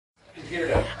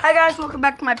Hi guys, welcome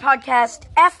back to my podcast,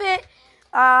 F It.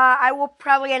 I will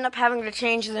probably end up having to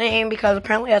change the name because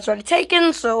apparently that's already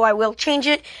taken, so I will change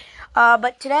it.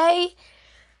 But today,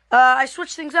 I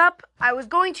switched things up. I was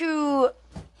going to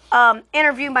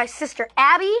interview my sister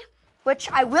Abby, which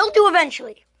I will do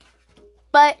eventually.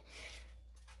 But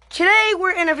today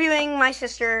we're interviewing my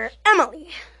sister Emily.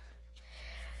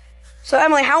 So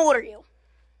Emily, how old are you?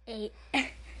 8.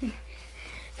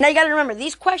 Now you gotta remember,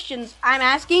 these questions I'm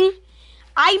asking,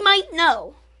 I might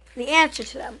know the answer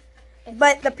to them.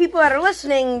 But the people that are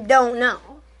listening don't know.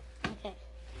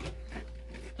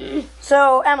 Okay.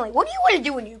 So, Emily, what do you want to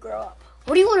do when you grow up?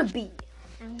 What do you want to be?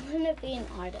 I want to be an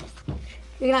artist.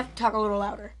 You're going to have to talk a little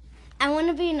louder. I want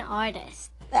to be an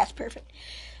artist. That's perfect.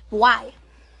 Why?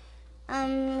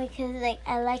 Because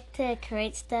I like to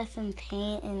create stuff and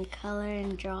paint and color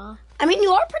and draw. I mean,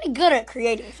 you are pretty good at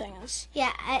creating things.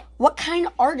 Yeah, What kind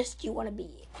of artist do you want to be?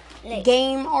 Like,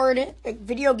 Game artist, like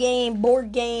video game,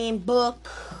 board game, book.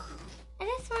 I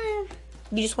just want to.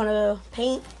 You just want to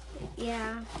paint?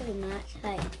 Yeah, pretty much.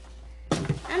 Like,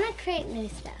 I want to create new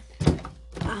stuff.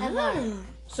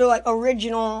 So, like,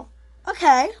 original.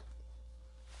 Okay.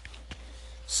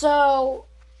 So,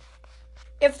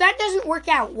 if that doesn't work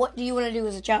out, what do you want to do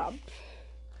as a job?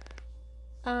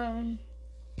 I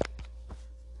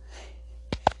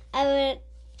would,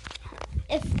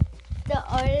 if the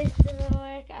artist doesn't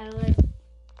work, I would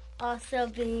also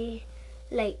be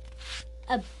like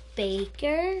a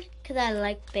baker because I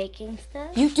like baking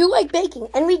stuff. You do like baking,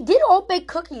 and we did all bake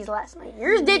cookies last night.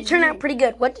 Yours did turn out pretty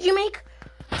good. What did you make?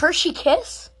 Hershey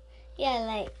Kiss? Yeah,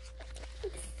 like,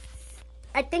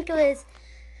 I think it was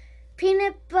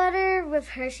peanut butter with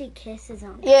Hershey Kisses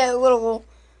on it. Yeah, a little.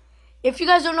 If you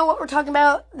guys don't know what we're talking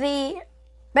about,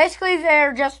 basically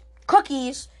they're just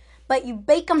cookies, but you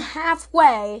bake them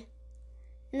halfway.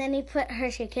 And then you put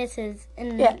Hershey Kisses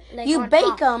in. Yeah, like, you on bake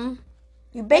top. them.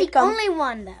 You bake them. Only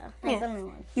one though. Like, Yeah. only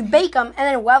one. You bake them, and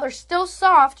then while they're still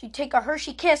soft, you take a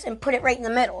Hershey Kiss and put it right in the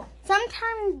middle.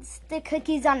 Sometimes the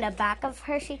cookies on the back of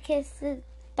Hershey Kisses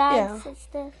bags and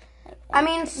stuff. I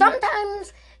mean,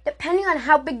 sometimes, depending on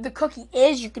how big the cookie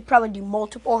is, you could probably do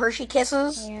multiple Hershey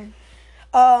Kisses. Yeah.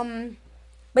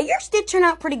 But yours did turn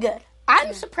out pretty good.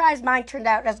 I'm surprised mine turned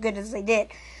out as good as they did.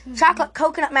 Chocolate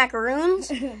coconut macaroons,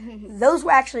 those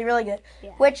were actually really good.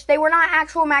 Yeah. Which, they were not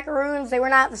actual macaroons, they were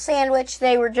not the sandwich,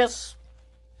 they were just,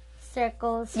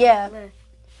 Circles. Yeah. With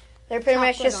they're pretty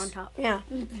much chocolate just, on top. yeah,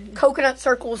 coconut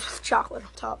circles with chocolate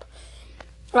on top.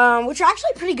 Which are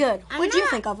actually pretty good. What did you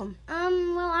think of them?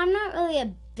 Well, I'm not really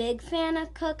a big fan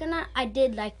of coconut. I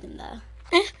did like them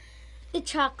though. The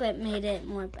chocolate made it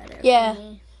more better. Yeah. For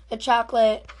me. The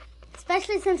chocolate,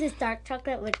 Especially since it's dark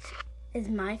chocolate, which is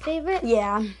my favorite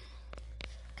yeah.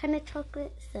 kind of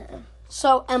chocolate.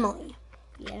 So, Emily,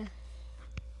 Yeah.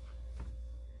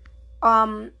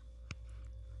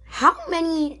 how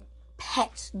many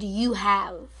pets do you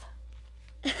have?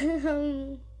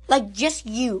 Like, just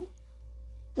you.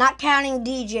 Not counting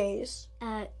DJs.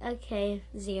 Okay,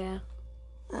 0.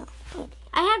 Oh, okay.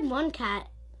 I had one cat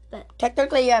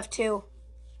Technically, you have 2.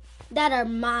 that are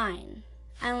mine.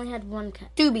 I only had one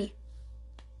cat, Doobie.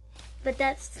 but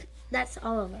that's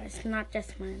all of ours, not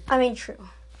just mine. I mean, true.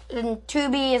 And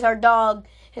Tubi is our dog.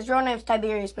 His real name's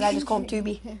Tiberius, but I just call him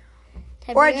Tubi.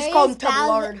 Or I just call him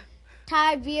Tubblard.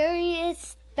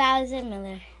 Tiberius Bowser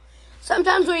Miller.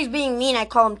 Sometimes when he's being mean, I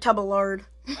call him Tubblard.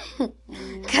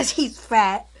 Because he's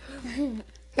fat.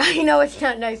 I know it's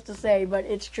not nice to say, but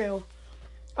it's true.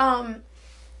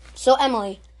 So,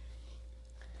 Emily.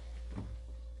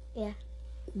 Yeah.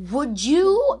 Would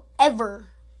you ever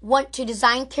want to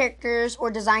design characters or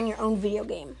design your own video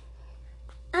game?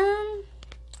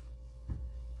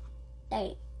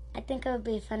 I think it would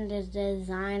be fun to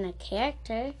design a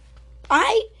character.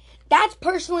 That's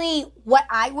personally what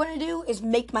I want to do, is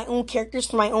make my own characters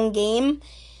for my own game.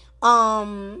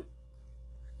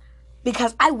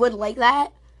 Because I would like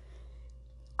that.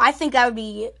 I think that would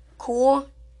be cool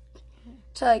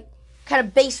to, like, kind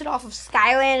of base it off of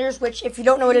Skylanders, which, if you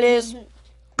don't know what it is,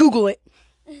 Google it.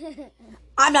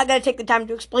 I'm not going to take the time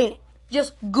to explain it.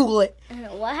 Just Google it.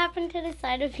 What happened to the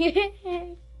side of your head?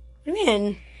 What do you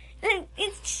mean?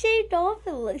 It's shaved off,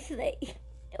 it looks like.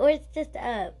 Or it's just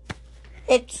up.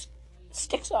 It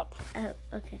sticks up. Oh,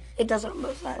 okay. It doesn't on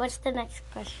both sides. What's the next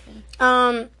question?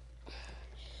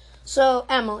 So,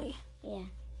 Emily. Yeah.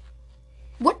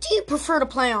 What do you prefer to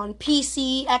play on?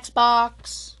 PC,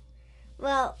 Xbox?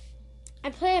 Well, I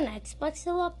play on Xbox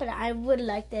a lot, but I would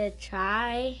like to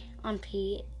try on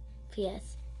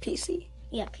PS. PC.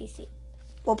 Yeah, PC.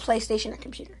 Well, PlayStation or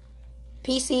computer.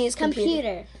 PC is computer.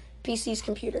 Computer. PC is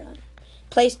computer.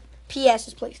 PS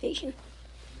is PlayStation.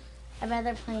 I'd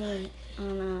rather play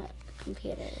on a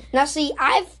computer. Now, see,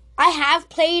 I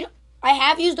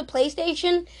have used a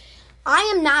PlayStation.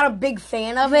 I am not a big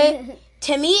fan of it.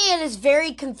 To me, it is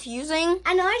very confusing.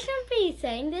 I know I shouldn't be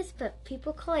saying this, but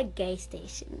people call it gay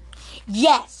station.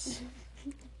 Yes.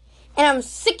 And I'm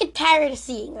sick and tired of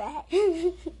seeing that.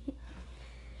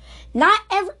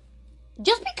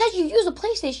 Just because you use a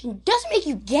PlayStation doesn't make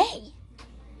you gay.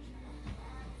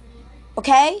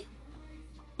 Okay?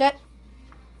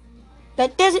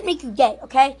 That doesn't make you gay,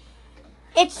 okay?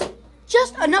 It's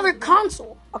just another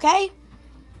console, okay?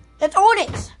 That's all it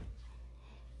is.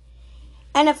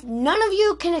 And if none of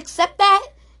you can accept that,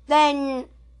 then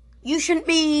you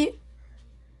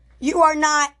are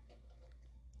not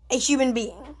a human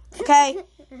being, okay?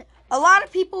 A lot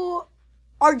of people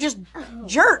are just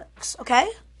jerks,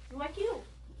 okay? Like you.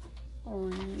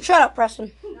 Shut up,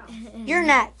 Preston. You're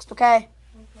next, okay?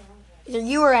 Either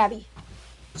you or Abby.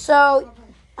 So,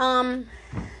 but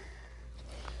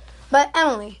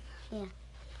Emily. Yeah.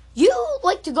 You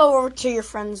like to go over to your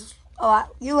friends a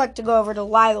lot. You like to go over to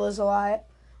Lila's a lot.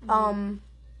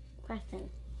 Question.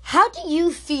 How do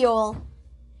you feel?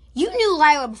 You knew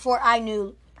Lila before I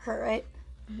knew her, right?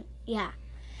 Yeah.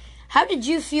 How did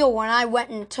you feel when I went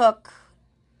and took...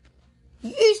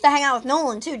 You used to hang out with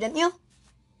Nolan too, didn't you?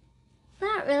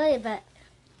 Not really, but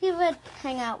he would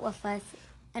hang out with us.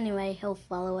 Anyway, he'll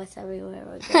follow us everywhere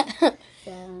we go.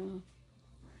 So.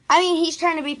 I mean, he's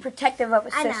trying to be protective of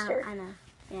his sister. I know.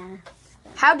 Yeah.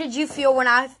 How did you feel when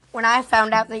I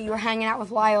found out that you were hanging out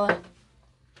with Lila?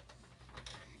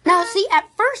 Now, see, at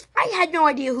first, I had no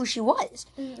idea who she was.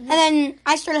 Mm-hmm. And then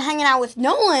I started hanging out with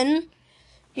Nolan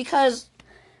because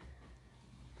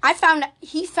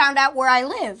he found out where I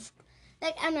live.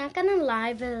 Like, I'm not gonna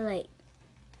lie, but, like,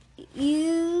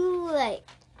 you, like,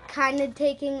 kind of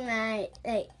taking my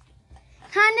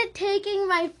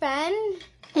friend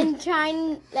and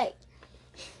trying, like...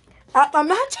 I'm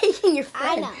not taking your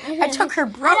friend. I know. I took her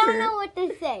brother. I don't know what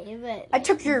to say, but... I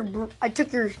took your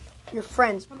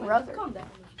friend's brother. Calm down.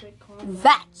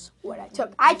 That's what I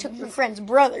took. I took your friend's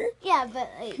brother. Yeah, but,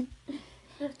 like...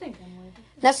 Just think, Emily.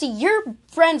 Now, see, your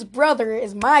friend's brother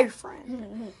is my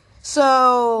friend.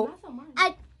 So...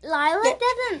 Lila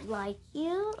doesn't like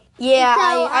you. Yeah,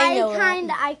 so I know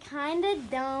I kind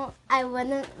of don't... I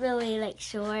wasn't really, like,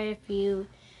 sure if you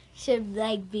should,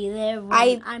 like, be there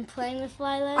when I'm playing with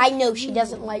Lila. I know she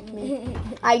doesn't like me.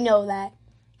 I know that.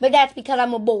 But that's because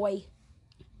I'm a boy.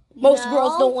 Most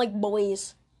girls don't like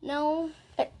boys. No.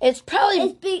 It's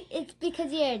probably... It's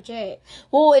because you're a jerk.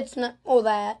 Well, it's not... Well,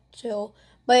 that, too.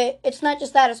 But it's not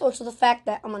just that. It's also the fact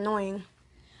that I'm annoying.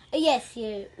 Yes,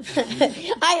 you.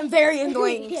 I am very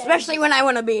annoying, especially when I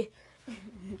want to be.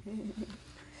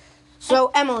 So,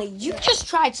 Emily, you just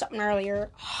tried something earlier.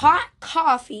 Hot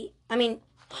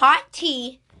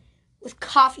tea with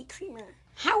coffee creamer.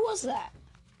 How was that?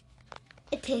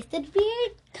 It tasted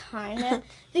weird, kind of,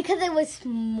 because it was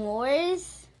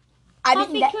s'mores.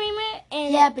 Coffee creamer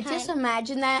and yeah, but just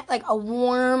imagine that, like a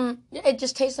warm. It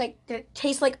just tastes like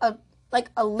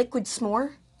a liquid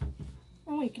s'more.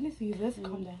 Oh wait, can you see this?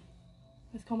 Calm down.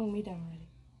 It's calming me down already.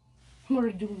 I'm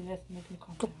already doing this to make me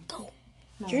calm down. Go.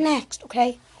 No. You're next,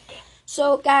 okay?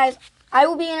 So, guys, I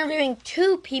will be interviewing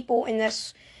 2 people in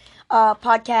this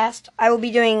podcast. I will be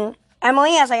doing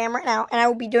Emily, as I am right now, and I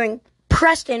will be doing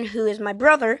Preston, who is my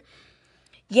brother.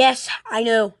 Yes, I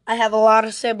know. I have a lot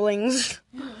of siblings.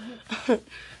 And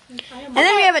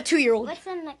then we have a 2-year-old. What's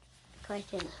the next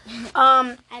question?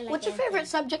 What's your favorite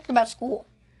subject about school?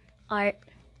 Art.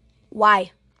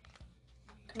 Why?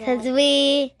 Because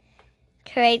we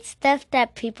create stuff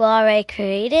that people already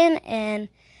created, and,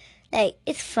 like,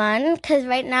 it's fun, because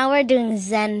right now we're doing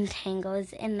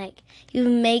Zentangles, and, like, you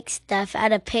make stuff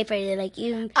out of paper,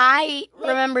 I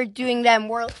remember doing them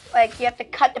where, like, you have to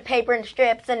cut the paper in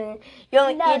strips, and you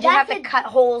have to cut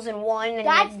holes in one. And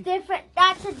that's different.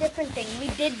 That's a different thing. We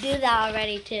did do that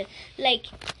already, too. Like,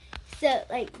 so,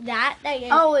 like, that.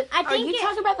 Like, are you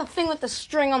talking about the thing with the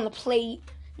string on the plate?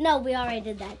 No, we already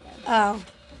did that, though. Oh.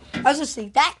 I was just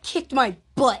saying, that kicked my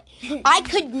butt. I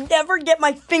could never get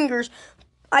my fingers,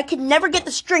 I could never get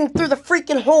the string through the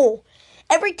freaking hole.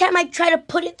 Every time I try to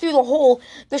put it through the hole,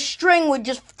 the string would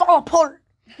just fall apart.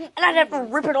 And I'd have to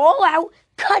rip it all out,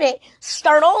 cut it,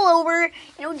 start all over, and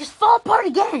it would just fall apart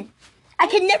again. I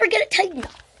could never get it tight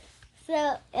enough.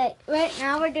 So, right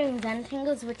now we're doing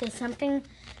Zentangles, which is something,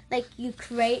 like, you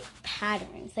create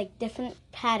patterns, like, different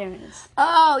patterns.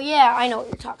 Oh, yeah, I know what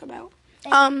you're talking about.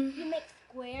 You make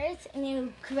squares, and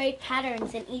you create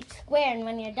patterns in each square, and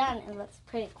when you're done, it looks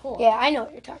pretty cool. Yeah, I know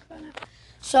what you're talking about now.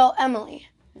 So, Emily.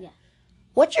 Yeah.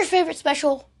 What's your favorite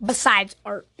special besides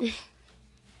art?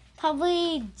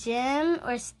 Probably gym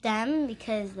or STEM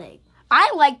because like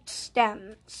I liked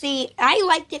STEM. See, I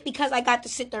liked it because I got to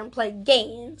sit there and play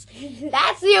games.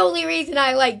 That's the only reason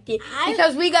I liked it.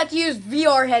 Because we got to use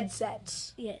VR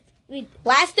headsets. yes, we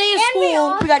Last day of And we school,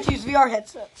 also- we got to use VR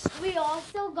headsets. we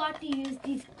also got to use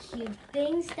these cube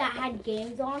things that had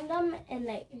games on them and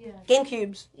like Game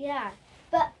cubes. yeah.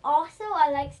 But also I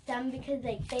like STEM because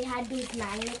like they had these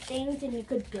magnet things and you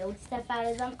could build stuff out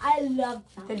of them. I love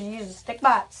them. Did you use the stick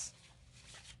bots?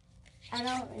 I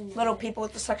don't remember. Little people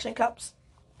with the suction cups.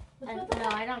 No,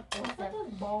 I don't think so.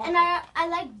 Ball. And I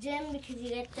like gym because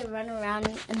you get to run around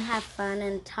and have fun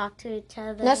and talk to each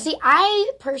other. Now, see,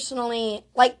 I personally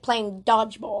like playing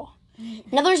dodgeball.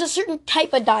 Now, there's a certain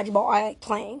type of dodgeball I like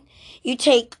playing. You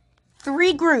take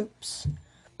 3 groups,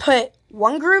 put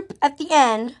one group at the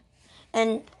end,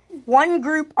 and one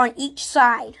group on each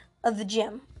side of the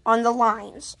gym, on the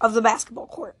lines of the basketball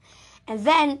court. And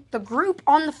then the group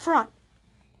on the front.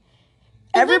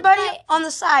 Everybody on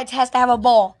the sides has to have a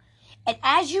ball. And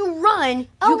as you run,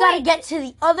 you got to get to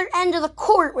the other end of the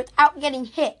court without getting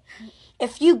hit.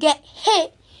 If you get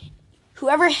hit,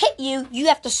 whoever hit you, you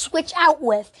have to switch out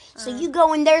with. So you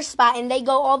go in their spot and they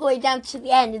go all the way down to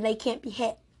the end and they can't be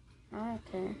hit.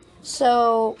 Okay.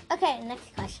 So, Okay,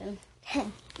 next question.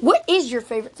 what is your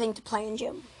favorite thing to play in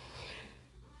gym?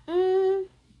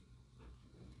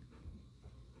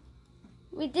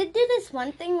 We did do this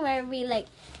one thing where we like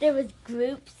there was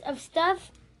groups of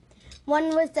stuff.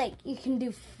 One was like you can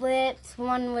do flips.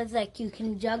 One was like you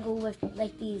can juggle with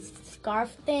like these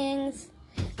scarf things,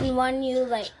 and one you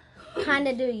like kind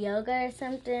of do yoga or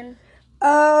something.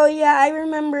 Oh, yeah, I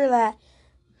remember that.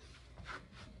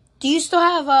 Do you still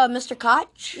have Mr.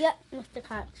 Koch? Yep, Mr.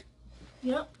 Koch,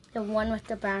 Yep. the one with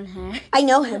the brown hair. I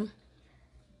know him.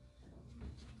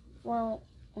 Well,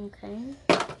 okay.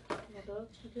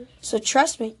 So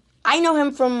trust me, I know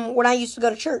him from when I used to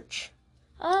go to church.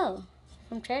 Oh,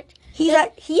 from church. He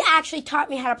actually taught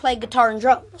me how to play guitar and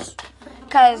drums.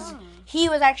 Because he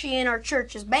was actually in our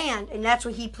church's band, and that's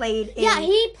what he played in. Yeah,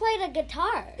 he played a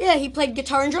guitar. Yeah, he played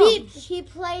guitar and drums. He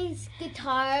plays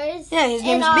guitars. Yeah, his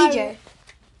name in is our- BJ.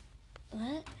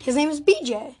 What? His name is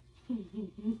BJ. You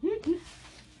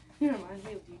remind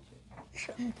me of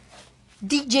DJ.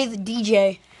 DJ the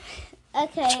DJ.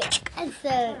 Okay, and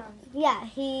so yeah.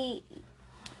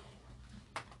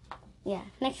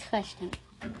 Next question.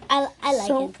 I like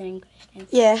So- answering questions.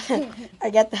 Yeah, I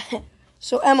get that.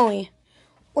 So, Emily,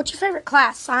 what's your favorite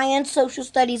class? Science, social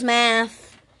studies,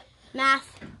 math?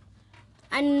 Math.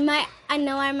 I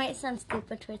know I might sound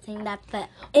stupid for saying that, but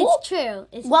Well- it's true.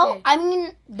 It's Well, true. I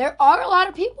mean, there are a lot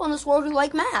of people in this world who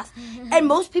like math. And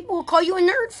most people will call you a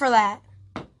nerd for that.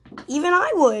 Even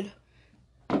I would.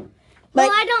 Well, But,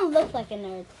 I don't look like a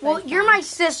nerd. well, you're my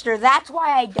sister. That's why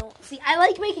I don't. See, I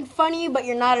like making fun of you, but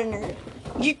you're not a nerd.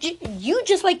 You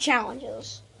just like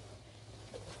challenges.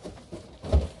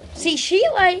 See, See,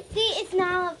 it's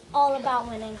not all about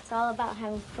winning. It's all about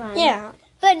having fun. Yeah.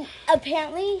 But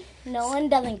apparently, no one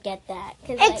doesn't get that.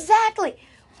 'Cause, like, Exactly.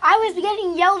 I was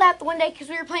getting yelled at the one day because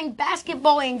we were playing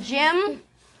basketball in gym.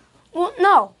 Well,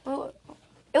 no.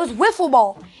 It was wiffle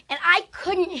ball. And I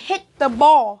couldn't hit the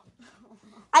ball.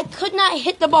 I could not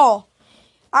hit the ball.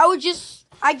 I just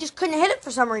couldn't hit it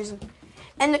for some reason.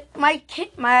 And my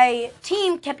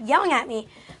team kept yelling at me,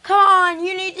 "Come on,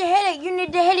 you need to hit it. You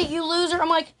need to hit it, you loser." I'm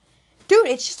like, "Dude,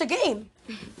 it's just a game."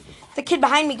 The kid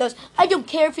behind me goes, "I don't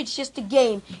care if it's just a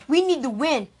game. We need to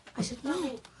win." I said, "No,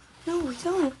 we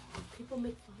don't." People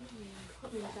make fun of me and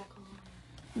put me back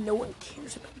on. No one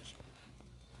cares about you.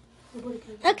 Nobody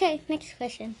cares. Okay, next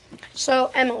question.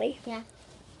 So, Emily. Yeah.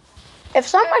 If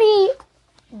somebody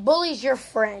bullies your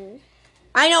friend,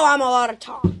 I know I'm a lot of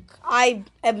talk. I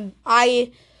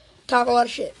talk a lot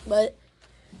of shit, but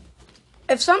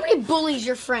if somebody bullies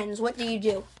your friends, what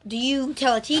do? Do you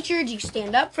tell a teacher? Do you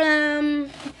stand up for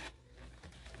them?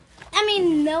 I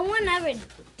mean, no one ever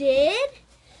did,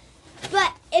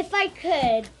 but if I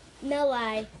could, no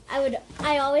lie,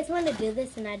 I always wanted to do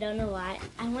this, and I don't know why.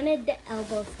 I wanted to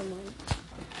elbow someone.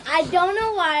 I don't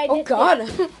know why. Oh God!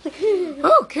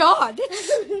 Oh God!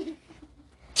 That's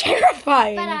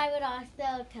terrifying. But I would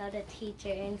also tell the teacher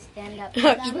and stand up for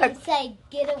Just them like- and say,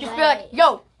 "Get away!" Just be like,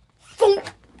 "Yo, thunk."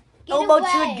 Get Elbow to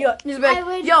away. the gut. Just be like, I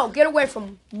would- "Yo, get away from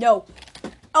him." No.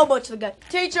 Elbow to the gut.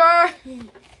 Teacher!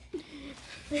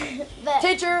 But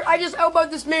Teacher, I just elbowed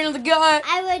this man in the gut.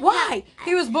 I would. Why?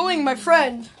 He was bullying my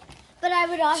friend. But I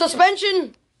would also.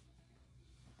 Suspension.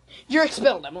 You're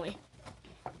expelled, Emily.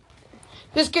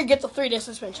 This kid gets a 3-day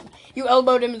suspension. You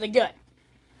elbowed him in the gut.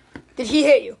 Did he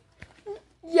hit you?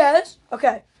 Yes.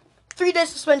 Okay. 3-day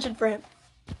suspension for him.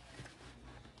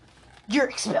 You're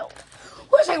expelled.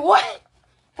 Where's say what?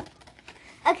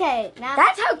 Okay, now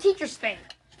That's how teachers think.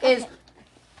 Is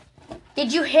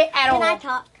did you hit at all? can I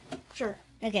talk? Sure.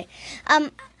 Okay.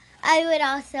 I would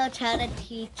also tell the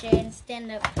teacher and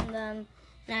stand up for them,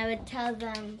 and I would tell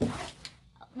them,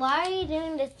 "Why are you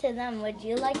doing this to them? Would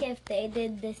you like if they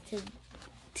did this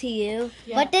to you?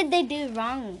 Yeah. What did they do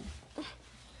wrong?"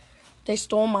 They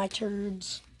stole my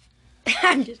turds.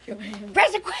 I'm just joking.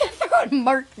 President, quit throwing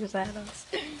markers at us.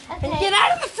 And get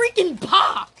out of the freaking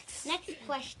box. Next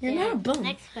question. You're not a bum.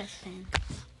 Next question.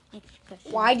 Next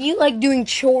question. Why do you like doing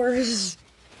chores?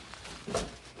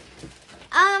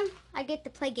 I get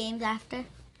to play games after.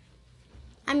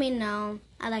 I mean, no,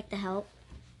 I like to help.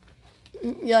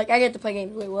 You're like, I get to play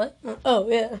games. Wait, what? Oh,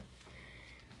 yeah.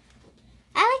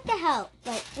 I like to help.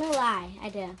 Like, no lie, I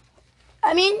do.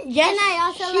 I mean, yes, And I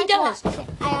also she like does.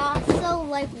 I also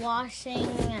like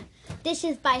washing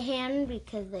dishes by hand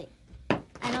because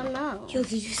I don't know. Yo,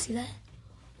 did you see that?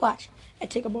 Watch. I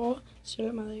take a ball, sit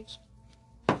at my legs.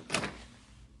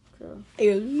 Cool.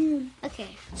 Ew.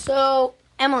 Okay. So,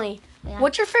 Emily, Yeah.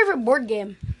 what's your favorite board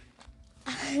game?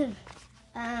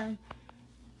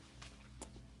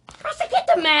 First, get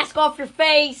the mask off your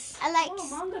face. I like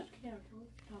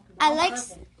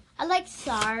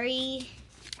Sorry,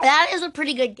 That is a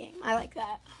pretty good game. I like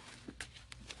that.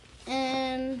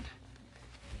 and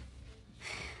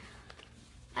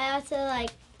I also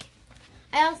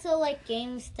like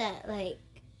games that like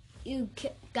you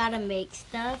gotta make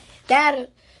stuff.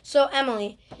 So,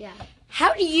 Emily, Yeah.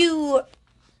 how do you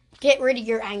get rid of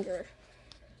your anger?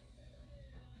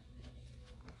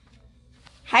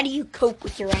 How do you cope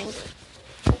with your anger?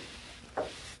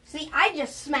 See, I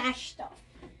just smash stuff.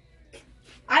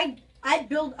 I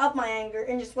build up my anger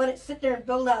and just let it sit there and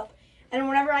build up. And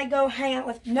whenever I go hang out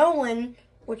with Nolan,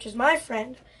 which is my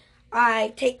friend,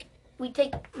 we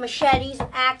take machetes and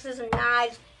axes and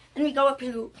knives and we go up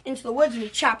into the woods and we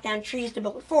chop down trees to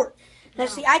build a fort. Now,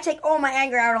 see, I take all my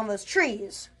anger out on those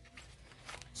trees.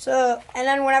 So, and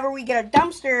then whenever we get a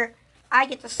dumpster, I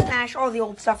get to smash all the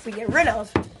old stuff we get rid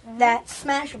of that's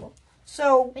smashable.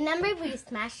 So, Remember we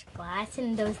smashed glass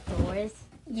in those doors?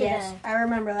 yes, I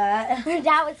remember that.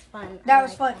 That was fun. That I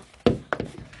was like fun. that.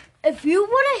 If you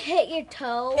would have hit your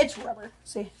toe, It's rubber.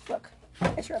 See, look.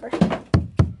 It's rubber.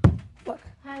 Look.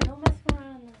 Hi, don't mess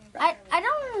around. I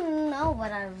don't know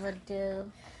what I would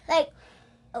do. Like,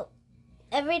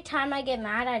 every time I get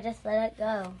mad, I just let it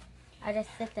go. I just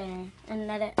sit there and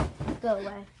let it go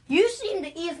away. You seem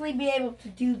to easily be able to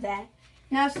do that.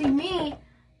 Now, see, me,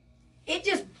 it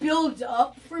just builds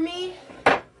up for me.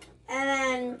 And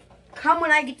then come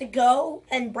when I get to go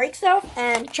and break stuff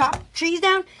and chop trees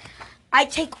down, I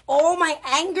take all my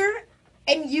anger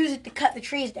and use it to cut the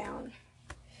trees down.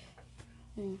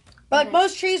 But like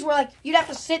most trees were like, you'd have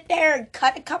to sit there and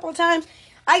cut a couple of times.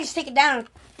 I just take it down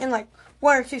in like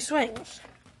 1 or 2 swings.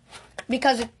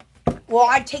 Because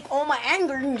I take all my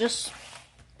anger and just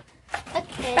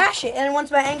Okay. bash it. And then once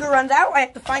my anger runs out, I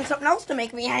have to find something else to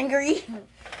make me angry.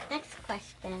 Next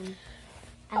question.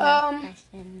 I like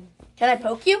questions. Can I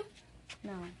poke you?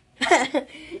 No.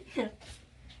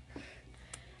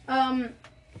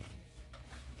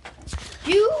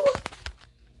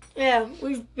 Yeah,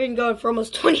 we've been going for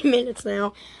almost 20 minutes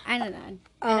now. I don't know.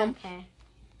 Okay.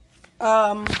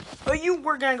 But you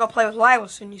were gonna go play with Lila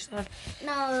soon, you said.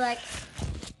 No, like,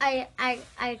 my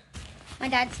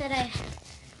dad said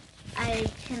I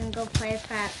can go play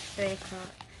for at 3 o'clock.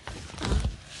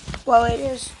 Well, it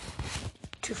is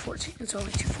 2:14. It's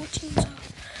only 2:14. So,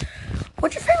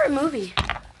 what's your favorite movie?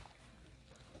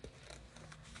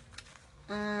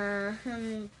 I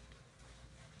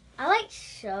like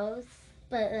shows,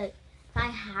 but like, if I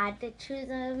had to choose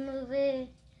a movie,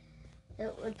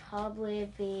 it would probably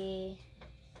be.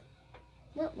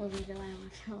 What movie do I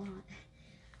watch a lot?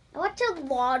 I watch a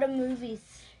lot of movies.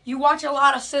 You watch a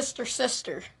lot of Sister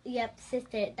Sister. Yep,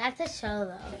 Sister. That's a show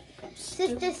though.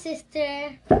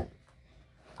 Sister.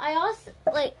 I also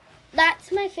like.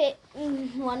 That's my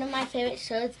one of my favorite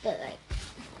shows, but like,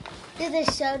 there's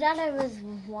a show that I was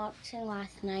watching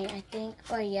last night, I think,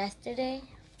 or yesterday.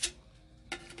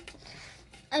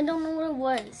 I don't know what it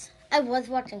was. I was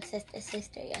watching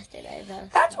Sister yesterday, though.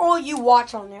 That's all you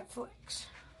watch on Netflix.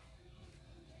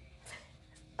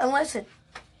 And listen,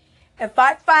 if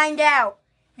I find out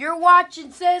you're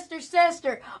watching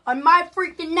Sister on my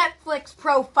freaking Netflix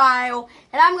profile,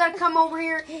 and I'm gonna come over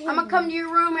here, I'm gonna come to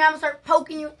your room and I'm gonna start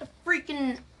poking you with the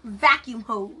freaking vacuum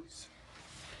hose.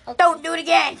 Okay. Don't do it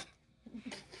again.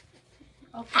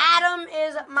 Okay. Adam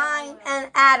is mine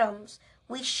and Adam's.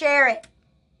 We share it.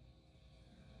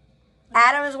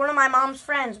 Adam is one of my mom's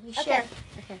friends. We share.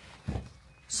 Okay.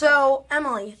 So,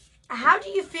 Emily, How do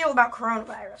you feel about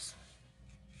coronavirus?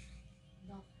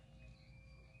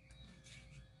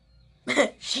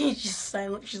 She's just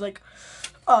silent. She's like,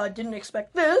 didn't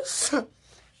expect this.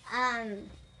 I'm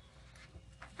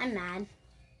mad.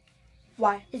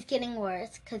 Why? It's getting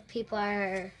worse because people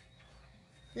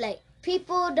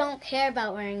don't care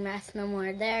about wearing masks no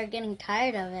more. They're getting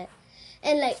tired of it.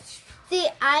 And see,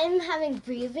 I'm having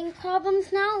breathing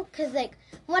problems now because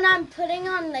when I'm putting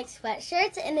on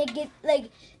sweatshirts and they get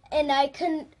and I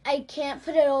can't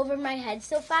put it over my head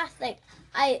so fast.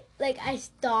 I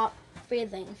stop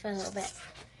breathing for a little bit.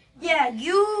 Yeah,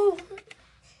 you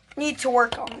need to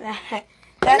work on that.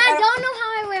 And I don't know how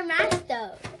I wear masks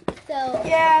though. So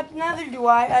yeah, neither do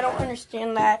I. I don't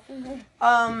understand that.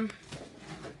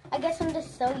 I guess I'm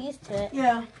just so used to it.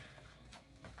 Yeah.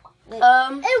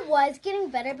 It was getting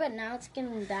better, but now it's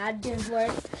getting bad, getting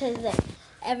worse because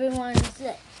everyone's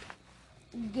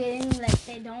getting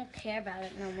they don't care about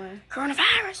it no more.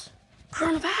 Coronavirus.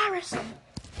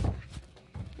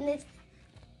 And it's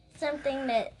something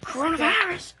that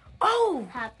Coronavirus. Oh,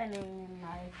 happening in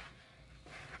life.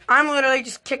 I'm literally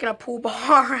just kicking a pool ball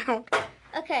around.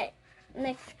 Okay,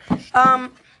 next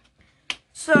question.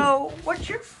 So what's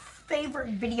your favorite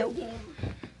video game?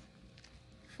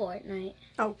 Fortnite.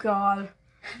 Oh God.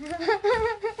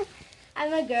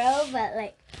 I'm a girl,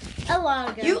 but a lot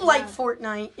of girls. You like love-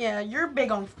 Fortnite? Yeah, you're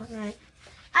big on Fortnite.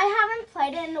 I haven't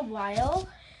played it in a while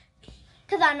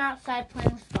because I'm outside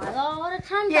playing with Lila all the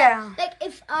time. Yeah. But,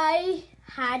 if I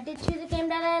had to choose a game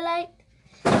that I liked,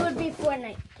 it would be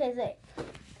Fortnite. Because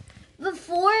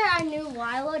before I knew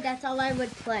Lila, that's all I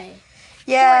would play.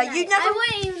 Yeah, Fortnite. you never. I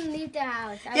wouldn't even leave the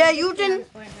house. I Yeah, would you just be on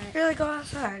didn't Fortnite. really go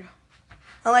outside,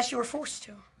 unless you were forced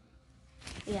to.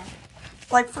 Yeah.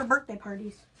 Like for birthday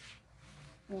parties.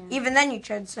 Yeah. Even then, you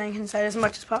tried staying inside as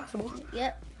much as possible.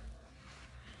 Yep.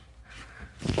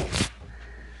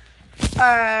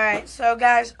 Alright, so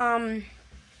guys, No,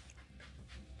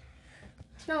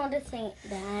 this ain't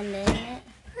bad, isn't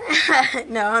it?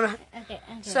 no, I'm not. Okay.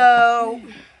 So,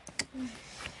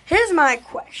 here's my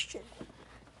question.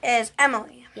 Is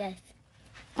Emily, Yes.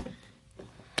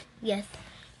 Yes.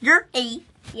 you're 8.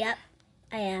 Yep.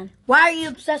 I am. Why are you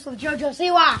obsessed with JoJo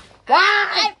Siwa?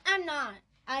 Why? I'm not.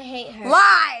 I hate her.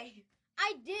 Why?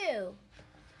 I do.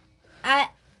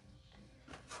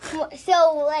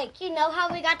 So, you know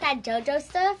how we got that JoJo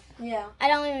stuff? Yeah. I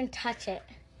don't even touch it.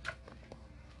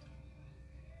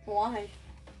 Why?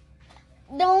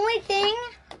 The only thing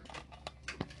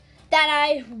that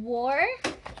I wore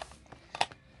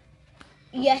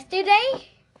yesterday,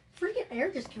 Freaking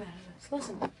air just came out of this.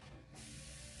 Listen.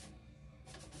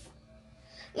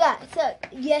 yeah, so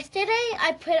yesterday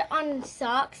I put on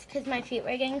socks because my feet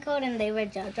were getting cold and they were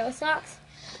JoJo socks.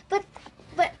 But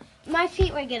my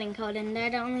feet were getting cold and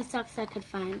they're the only socks I could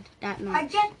find that much. I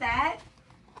get that,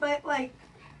 but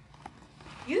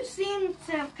you seem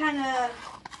to have kind of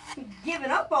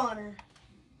given up on her.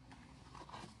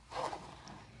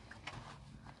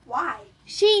 Why?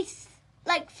 She's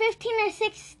 15 or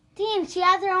 16. She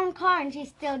has her own car and she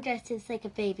still dresses like a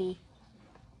baby.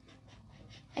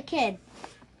 A kid.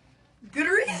 Good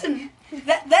reason.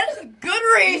 That is a good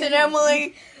reason,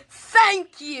 Emily.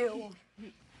 Thank you.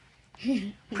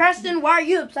 Preston, why are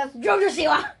you obsessed with JoJo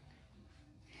Siwa?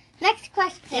 Next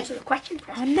question. Answer the question,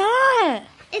 Preston. I'm not.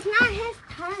 It's not his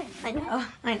turn. I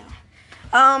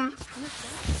know.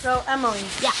 So Emily.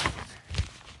 Yeah.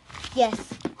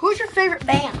 Yes. Who's your favorite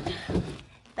band?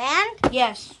 Band?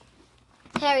 Yes.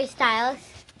 Harry Styles.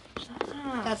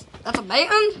 That's a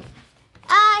band?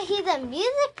 He's a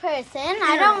music person.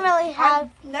 I don't really have.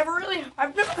 I've never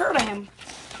heard of him.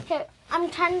 Here,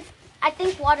 I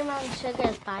think Watermelon Sugar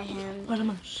is by him. What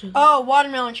am I shooting? Oh,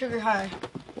 Watermelon Sugar High.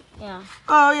 Yeah.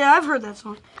 Oh yeah, I've heard that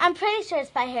song. I'm pretty sure it's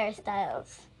by Harry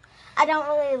Styles. I don't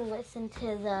really listen to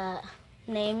the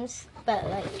names, but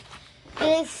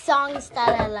it is songs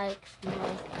that I like from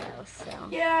Harry Styles. So.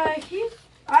 Yeah,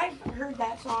 I've heard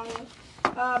that song.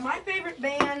 My favorite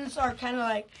bands are kind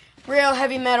of real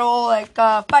heavy metal,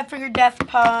 Five Finger Death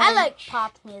Punch. I like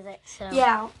pop music, so.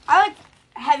 Yeah, I like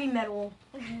heavy metal.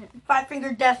 Five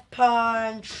Finger Death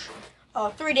Punch,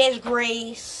 3 Days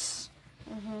Grace.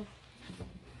 Mhm.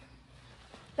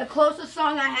 The closest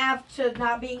song I have to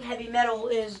not being heavy metal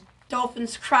is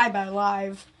Dolphins Cry by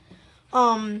Live.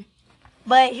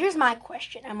 But here's my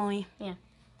question, Emily.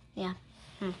 Yeah.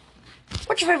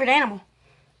 What's your favorite animal?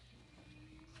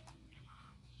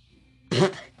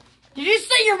 Did you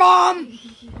say your mom?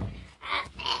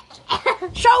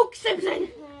 Choke, Simpson.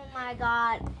 Oh my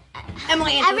God.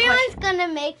 Emily, answer the Everyone's gonna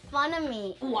make fun of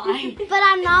me, question. Why? but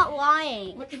I'm not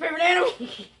lying. What's your favorite animal?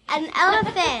 An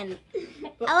elephant.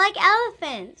 I like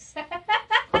elephants.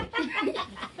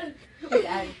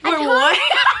 I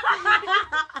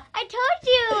told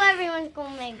you everyone's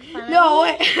gonna make fun of me.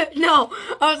 No,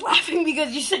 I was laughing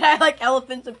because you said I like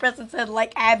elephants and Preston said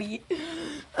like Abby.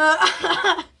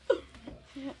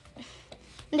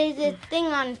 There's this thing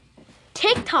on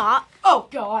TikTok. Oh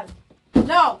God,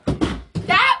 no,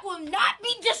 that will not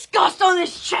be discussed on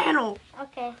this channel.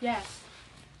 Okay. Yes.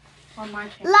 On my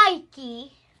channel.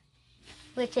 Likey,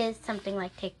 which is something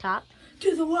like TikTok.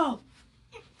 To the wall.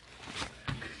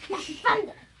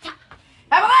 Thunder.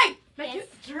 Emily, Make Yes.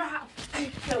 it drop.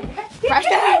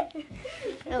 Preston,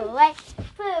 Let's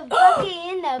put Bucky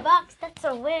in the box. That's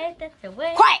a word. That's a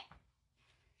word. quiet.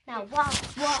 Now walk.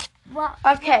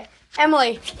 Okay,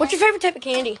 Emily, what's your favorite type of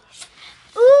candy?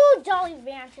 Ooh, Jolly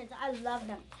Ranchers. I love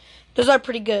them. Those are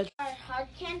pretty good. Hard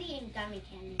candy and gummy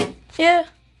candy. Yeah,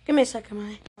 give me a second,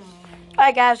 Emily.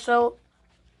 Alright guys, so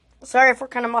sorry if we're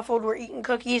kind of muffled. We're eating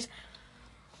cookies.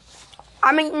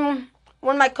 I'm eating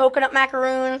one of my coconut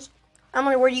macaroons.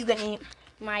 Emily, what are you gonna eat?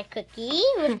 My cookie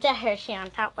with the Hershey on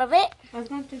top of it. I was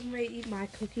going to eat my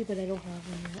cookie, but I don't have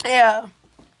one yet. Yeah.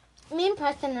 Me and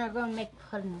Preston are going to make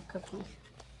pudding cookies.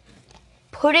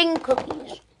 Pudding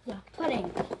cookies. Yeah,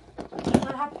 pudding.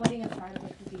 I have pudding inside of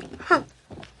the cookie.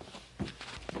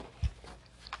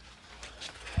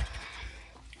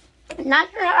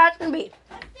 Not sure how that's gonna be.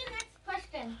 What's the next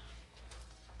question?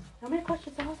 How many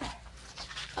questions are there?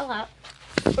 Oh, wow.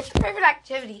 What's your favorite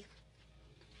activity?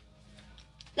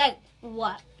 Like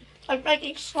what? Like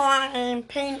making slime,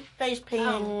 paint, face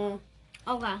painting.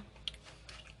 Okay.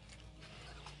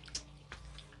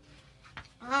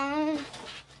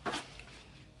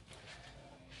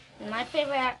 My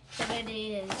favorite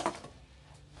activity is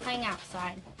playing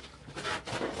outside.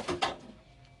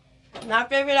 My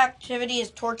favorite activity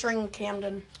is torturing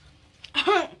Camden.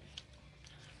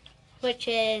 Which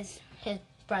is his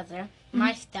brother,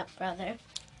 my stepbrother.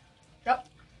 Yep.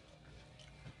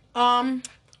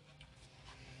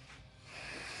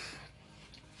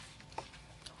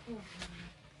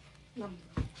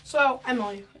 So,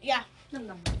 Emily, Yeah.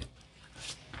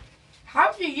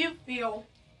 how do you feel?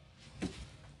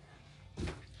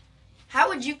 How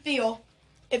would you feel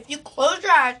if you closed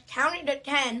your eyes, counted to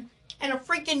 10, and a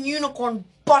freaking unicorn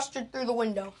busted through the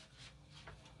window?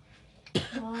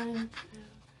 1,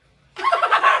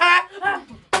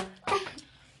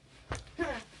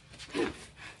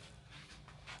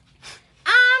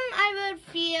 I would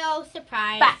feel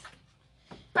surprised. Back.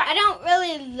 I don't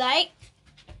really like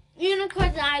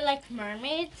unicorns. I like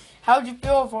mermaids. How would you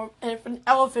feel if an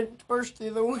elephant burst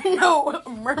through the window with a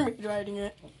mermaid riding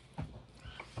it?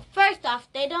 First off,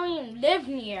 they don't even live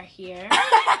near here.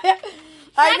 I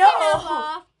Second know. of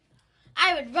all,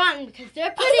 I would run because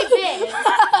they're pretty big.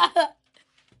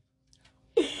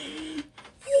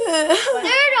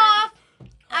 Third off,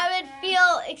 I would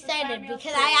feel excited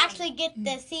because I actually get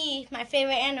to see my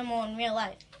favorite animal in real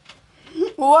life.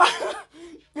 What?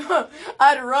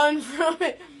 I'd run from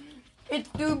it. It's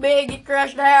too big. It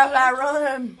crushed the house. I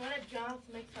run. What did John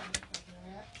make something like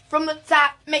that? From the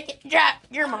top, make it drop.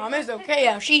 Your mom is okay.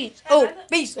 How she's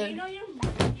obese. You know you.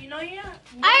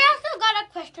 I also got a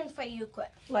question for you,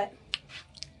 quick. What?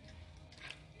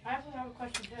 I also have a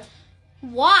question too.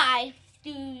 Why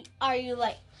are you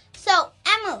like so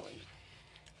Emily?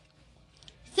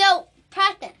 So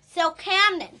Preston, so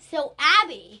Camden, so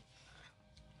Abby.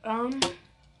 That's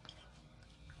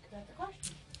a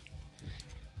question.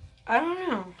 I don't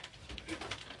know.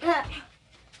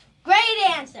 Great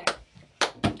answer.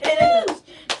 It is.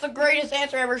 It's the greatest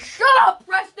answer ever. Shut up,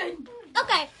 Preston.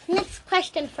 Okay, next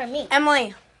question for me.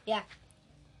 Emily. Yeah.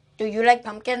 Do you like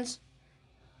pumpkins?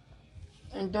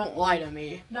 And don't lie to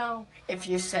me. No. If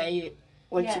you say,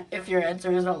 Yeah. if your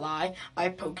answer is a lie, I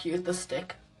poke you with the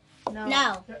stick.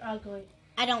 No. They're ugly.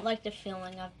 I don't like the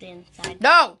feeling of the inside.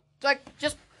 No, it's like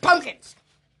just pumpkins.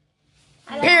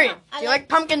 I don't Period. know. Do you like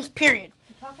pumpkins? Period.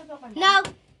 You talk about my mom. No.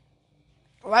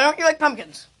 Why don't you like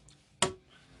pumpkins?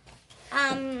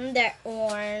 They're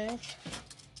orange.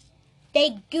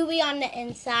 They gooey on the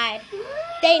inside.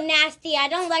 They nasty. I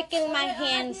don't like getting my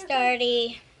hands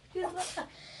dirty.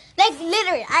 Like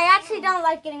literally, I actually don't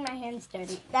like getting my hands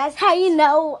dirty. That's how you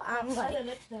know I'm like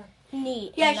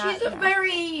neat. Yeah, and not she's a nice.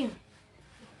 very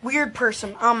weird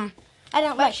person. I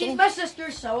don't But like she's getting. my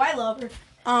sister, so I love her.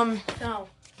 No.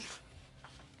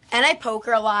 And I poke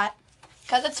her a lot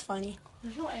because it's funny.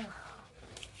 There's no air.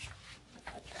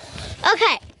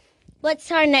 Okay,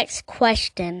 what's our next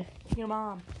question? Your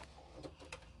mom.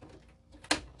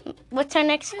 What's our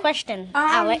next question,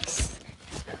 Alex?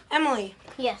 Emily,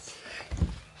 Yes.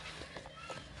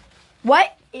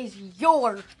 what is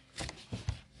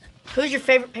who's your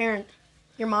favorite parent?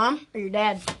 Your mom or your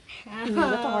dad? That's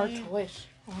a hard choice,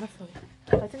 honestly.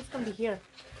 I think it's gonna be here.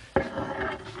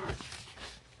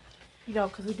 You know,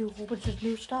 because we do a whole bunch of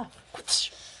new stuff.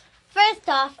 First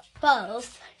off,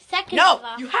 both. Second No, of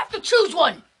all, you have to choose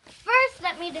one. first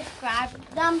let me describe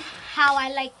them how I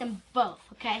like them both,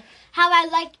 okay? How I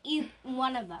like each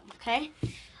one of them, okay?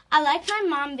 I like my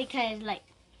mom because, like,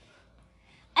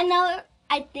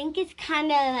 I think it's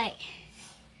kind of like,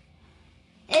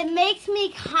 it makes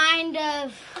me kind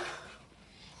of,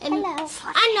 Hello.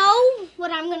 I know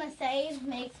what I'm going to say. It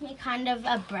makes me kind of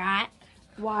a brat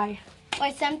Why?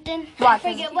 or something. Why? I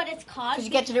forget what it's called. Because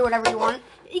you get to do whatever you want.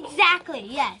 Exactly,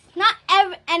 yes. Not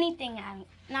everything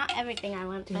I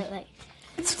want, but like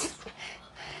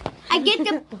I get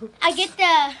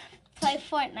to play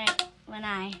Fortnite when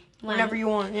I want. Whenever you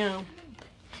want, you know.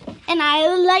 And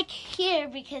I like here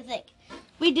because like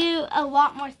we do a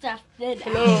lot more stuff than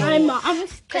my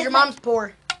mom's. Because your mom's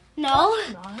poor. No,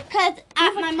 because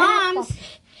at my mom's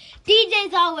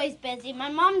DJ's always busy. My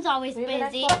mom's always We have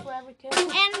an busy. Xbox for every kid.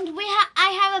 And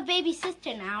I have a baby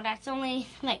sister now that's only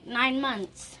like 9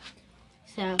 months.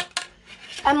 So,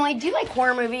 Emily, do you like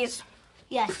horror movies?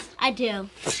 yes, I do.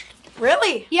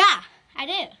 Really? Yeah, I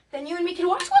do. Then you and me can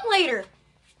watch one later.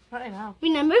 Not right now.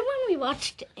 Remember when we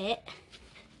watched it?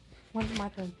 When's my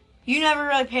turn? You never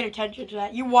really paid attention to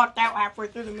that. You walked out halfway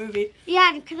through the movie.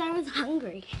 Yeah, because I was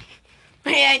hungry.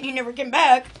 And you never came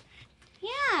back.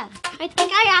 Yeah, I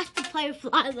think I asked to play with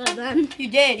Lila then. You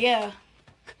did, yeah.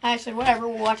 I said, whatever,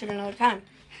 we'll watch it another time.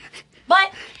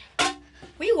 But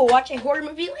we will watch a horror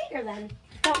movie later then.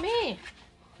 Not me.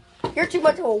 You're too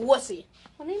much of a wussy.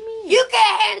 What do you mean? You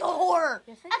can't handle horror.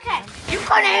 Yes, I Okay, You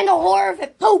couldn't handle horror if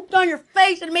it pooped on your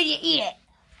face and made you eat it.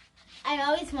 I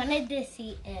always wanted to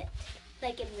see it,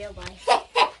 like in real life.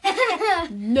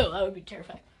 No, that would be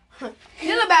terrifying.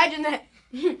 Just imagine that.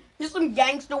 Just some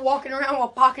gangster walking around with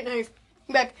a pocket knife.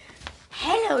 Be like,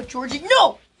 hello, Georgie.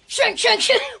 No! Shank, shank,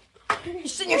 shank! You're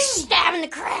sitting there stabbing the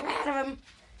crap out of him.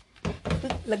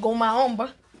 Let go of my arm, bro.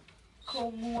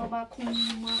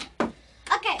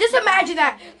 Okay. Just imagine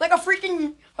that. Like a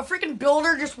freaking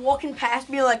builder just walking past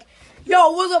me like,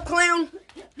 yo, what's up, clown?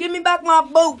 Give me back my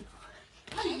boat.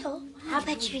 Hello. I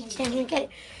bet you can get it.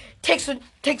 Takes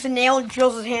a nail and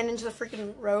drills his hand into the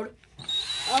freaking road.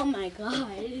 Oh my god.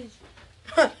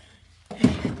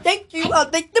 Thank you. I'll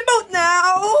take the boat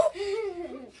now.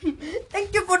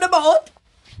 Thank you for the boat.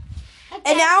 Okay.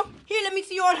 And now, here, let me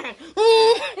see your hand.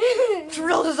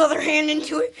 Drills his other hand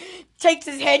into it. Takes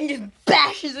his head and just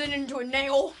bashes it into a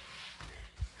nail.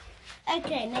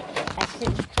 Okay, next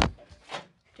question.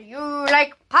 Do you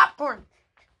like popcorn?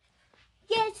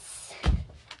 Yes.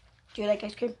 Do you like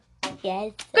ice cream?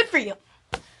 Yes. Good for you.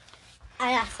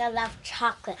 I also love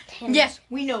chocolate. And Yes,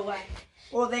 we know that.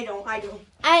 Well, they don't. I do.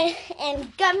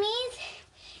 and gummies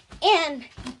and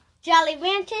Jolly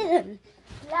Ranchers and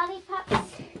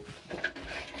lollipops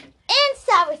and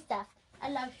sour stuff. I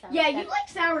love sour Yeah, stuff. you like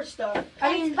sour stuff.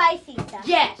 And spicy stuff.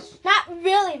 Yes. Not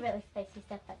really, really spicy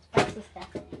stuff, but spicy stuff.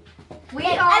 We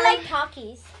And are. I like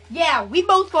Takis. Yeah, we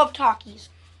both love Takis.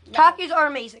 Takis are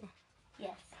amazing.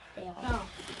 Yes, they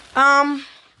are.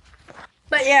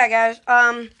 But yeah, guys.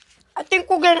 I think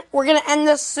we're gonna end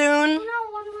this soon. No,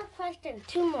 one more question.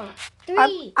 2 more.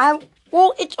 3.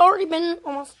 Well, it's already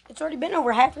been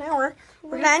over half an hour.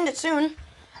 We're gonna end it soon.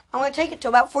 I'm gonna take it to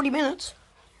about 40 minutes.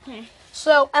 Okay.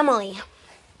 So, Emily,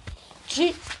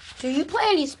 do you play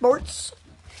any sports?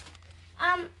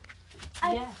 I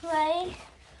Yeah. play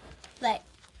like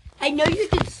I know you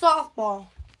did softball.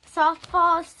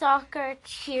 softball, soccer,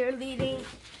 cheerleading.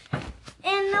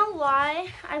 And know why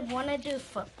I want to do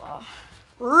football.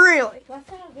 Really? That's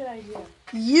not a good idea.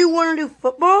 You want to do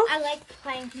football? I like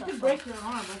playing You could football. break your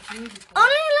arm. That's really cool.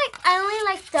 I only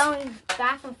like throwing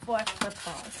back and forth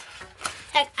footballs.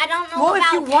 Like I don't know Well, if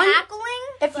about you want- tackling.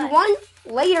 If you but- want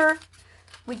later,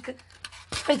 we could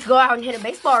go out and hit a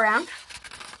baseball around.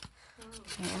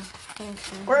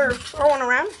 Or throw one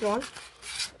around if you want.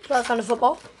 So that's kind of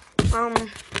football.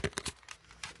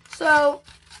 So,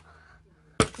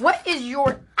 what is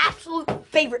your absolute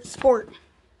favorite sport?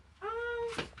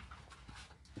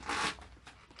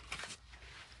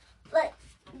 Like,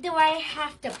 do I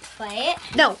have to play it?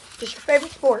 No, just your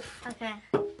favorite sport. Okay.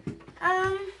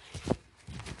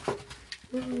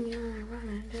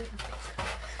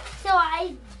 So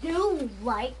I do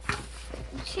like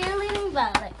cheerleading,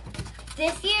 but like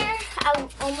this year I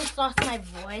almost lost my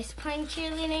voice playing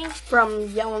cheerleading. From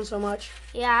yelling so much.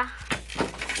 Yeah.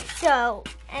 So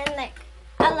and like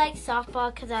I like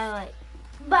softball because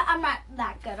but I'm not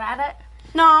that good at it.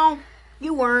 No,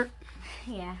 you weren't.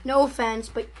 Yeah. No offense,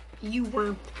 but you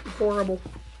were horrible.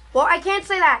 Well, I can't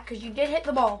say that because you did hit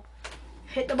the ball.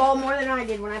 hit the ball more than I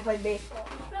did when I played baseball.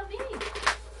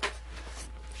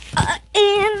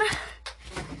 And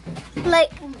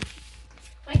like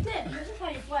this. This is how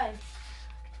you play.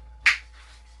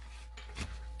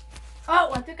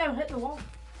 Oh, I think I hit the wall.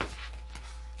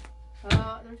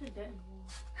 There's a dead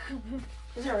wall.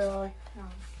 Is it really?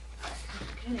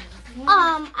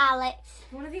 No. Alex.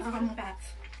 One of these fun facts.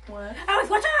 What? Alex,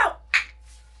 watch out!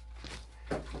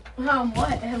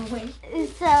 What, Emily?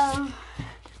 So,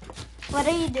 what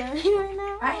are you doing right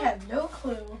now? I have no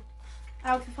clue.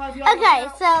 Alex, if I was you, Okay,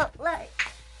 so like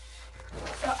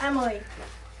So, Emily.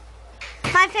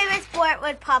 my favorite sport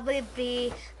would probably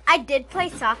be. I did play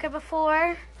soccer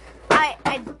before.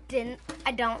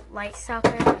 I don't like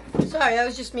soccer. Sorry, that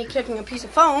was just me kicking a piece of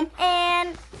foam.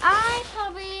 And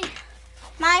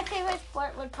my favorite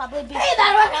sport would probably be Hey,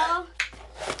 that football.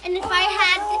 And if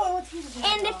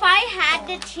I had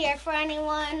to cheer for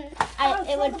anyone,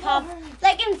 it would probably,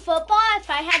 like in football, if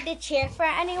I had to cheer for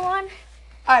anyone.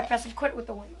 Alright, Preston, quit with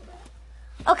the window.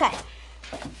 Okay.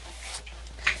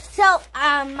 So,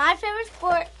 my favorite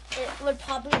sport would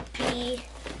probably be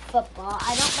football.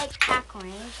 I don't like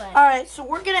tackling, but Alright, so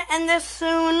we're gonna end this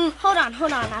soon. hold on,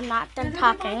 I'm not done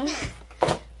talking.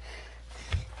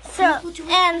 So,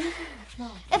 and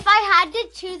if I had to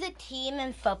choose a team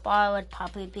in football, it would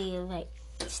probably be like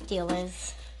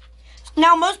Steelers.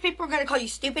 Now, most people are gonna call you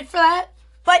stupid for that,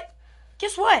 but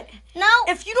guess what? No,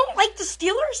 If you don't like the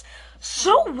Steelers,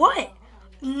 so what?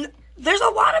 There's a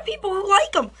lot of people who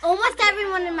like them. almost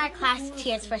everyone in my class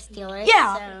cheers for Steelers.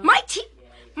 Yeah, so.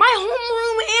 my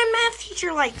homeroom and math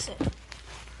teacher likes it.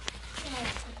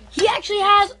 He actually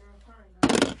has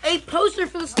a poster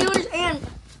for the Steelers and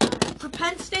for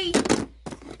Penn State.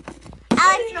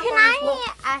 Alex, can I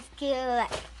ask you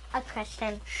like a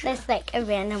question? Just like a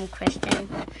random question.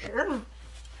 Sure.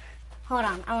 Hold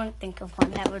on, I want to think of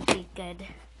one that would be good.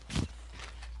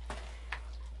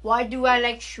 Why do I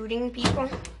like shooting people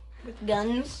with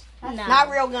guns? No, Not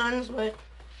real guns, but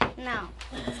no,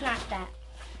 it's not that.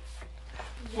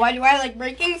 why do I like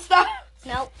breaking stuff?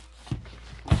 Nope.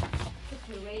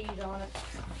 Rage on it.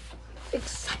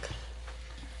 Exactly.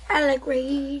 I like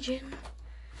raging.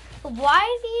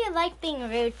 Why do you like being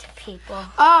rude to people?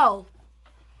 Oh,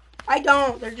 I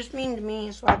don't. They're just mean to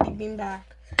me, so I be mean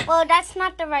back. Well, that's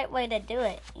not the right way to do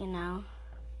it, you know.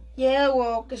 Yeah,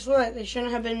 well, guess what? They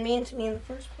shouldn't have been mean to me in the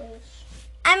first place.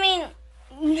 I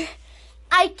mean,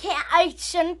 I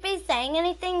shouldn't be saying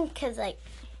anything because, like,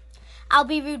 I'll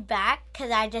be rude back because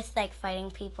I just like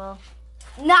fighting people.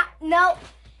 No.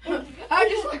 I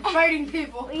just like fighting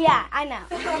people. Yeah, I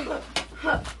know.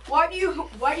 Why do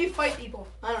you fight people?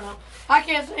 I don't know. I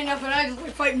can't say nothing. I just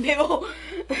like fighting people.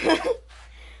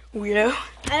 Weirdo.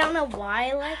 I don't know why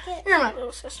I like it, You're my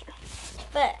little sister.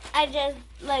 but I just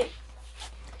like,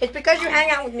 It's because you hang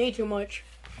out with me too much.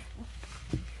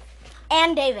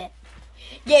 and David.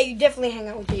 Yeah, you definitely hang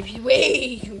out with David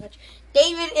way too much.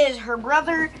 David is her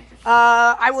brother.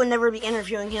 I will never be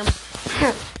interviewing him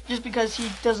just because he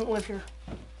doesn't live here.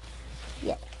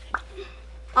 Yeah.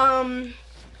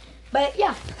 But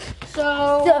yeah.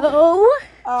 So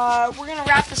we're gonna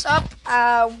wrap this up.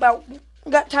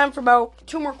 We got time for about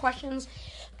 2 more questions.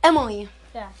 Emily,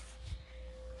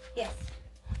 Yes.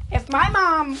 if my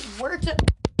mom were to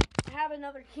have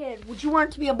another kid, would you want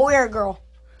it to be a boy or a girl?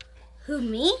 Who,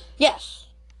 me? Yes.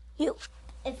 You.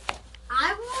 If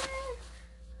I want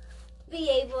to be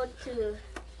able to,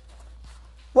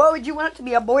 What would you want it to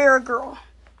be, a boy or a girl?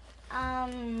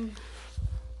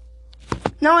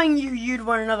 Knowing you, you'd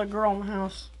want another girl in the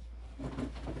house.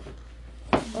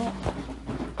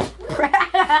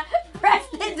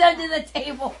 Preston's under the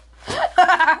table.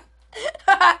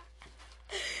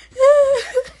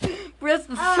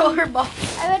 Preston's shoulder ball.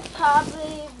 I would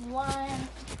probably want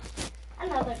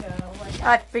another girl.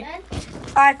 I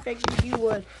figured you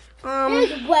would.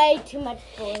 There's way too much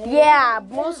boys. Yeah,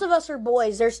 most of us are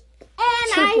boys. There's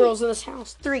And 2 girls in this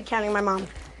house. 3 counting my mom.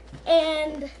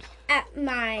 And at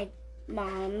my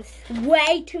mom's,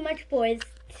 way too much boys.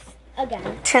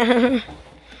 Again,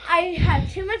 I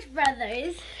have too much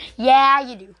brothers. Yeah,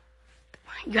 you do.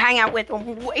 You hang out with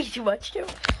them way too much, too.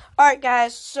 All right,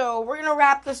 guys, so we're going to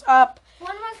wrap this up.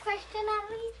 One more question at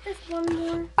least. Just one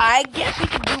more. I guess we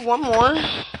could do one more.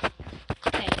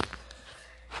 Okay.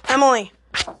 Emily,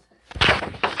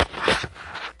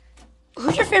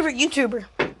 who's your favorite YouTuber?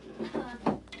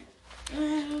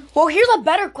 Well, here's a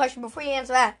better question before you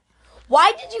answer that.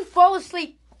 Why did you fall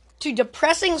asleep to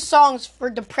depressing songs for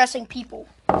depressing people?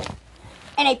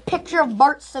 And a picture of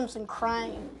Bart Simpson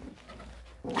crying.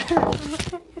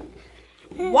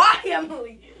 Why,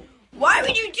 Emily? Why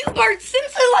would you do Bart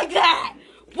Simpson like that?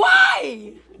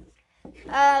 Why?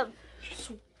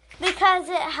 Because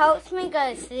it helps me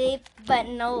go to sleep, but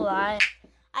no lie.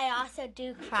 I also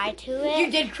do cry to it.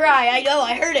 You did cry. I know.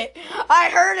 I heard it. I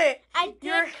heard it. I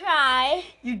did cry,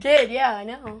 You did. Yeah, I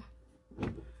know.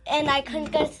 and I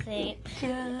couldn't go to sleep.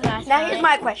 Last Now here's night.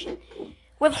 my question: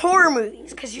 with horror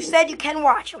movies, because you said you can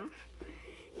watch them,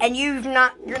 and you're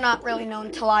not really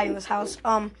known to lie in this house.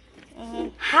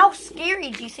 How scary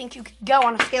do you think you could go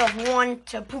on a scale of 1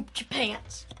 to poop your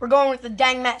pants? We're going with the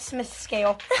Dang Matt Smith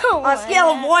scale. Oh On a my scale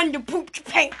of God. 1 to poop your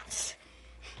pants.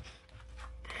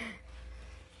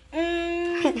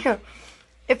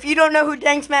 If you don't know who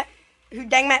Dang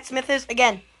Matt Smith is,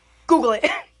 again, Google it.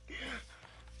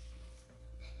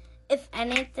 If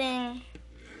anything,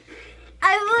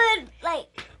 I would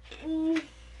like.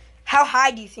 How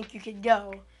high do you think you could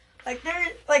go? Like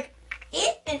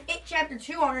It and It Chapter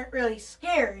 2 aren't really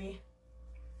scary.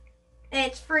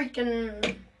 It's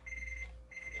freaking.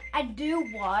 I do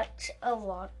watch a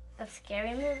lot of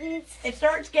scary movies. It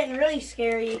starts getting really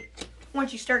scary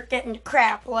once you start getting to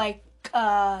crap like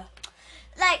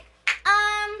Like,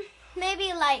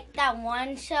 maybe like that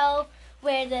one show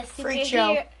where the Freak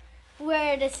show.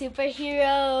 where the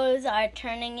superheroes are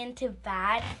turning into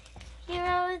bad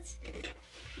heroes.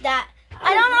 That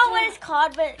I don't know what it's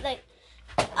called, but like,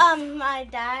 my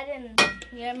dad and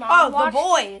your mom The watched.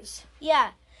 Boys.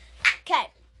 Yeah. Okay.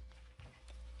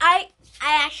 I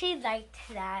actually liked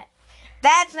that.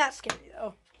 That's not scary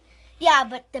though. Yeah,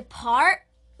 but the part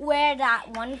where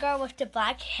that one girl with the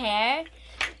black hair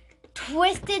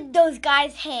twisted those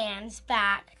guys' hands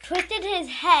back, twisted his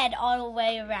head all the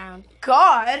way around.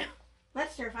 God,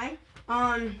 that's terrifying.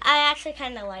 I actually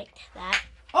kind of liked that.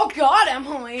 Oh God,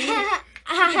 Emily,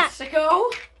 freaking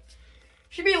sicko.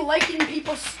 Should be liking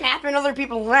people snapping other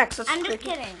people's necks. That's I'm just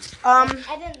freaking- kidding. Um.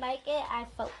 I didn't like it. I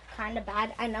felt kind of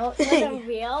bad. I know it wasn't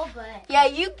real, but Yeah,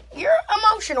 you're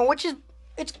emotional, which is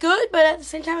it's good, but at the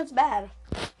same time it's bad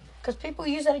because people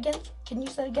can use that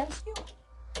against you.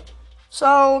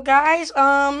 So guys,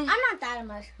 I'm not that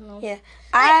emotional. yeah,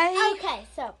 Okay,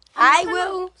 so I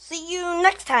will see you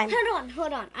next time.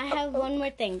 Hold on. I have one more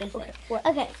thing to say. What?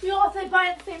 Okay, You all say bye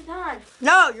at the same time.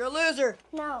 No, you're a loser.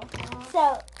 no.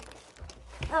 So,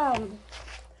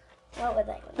 what was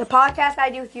I going to The podcast I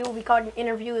do with you will be called an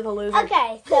interview with a loser.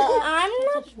 Okay, so I'm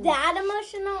not that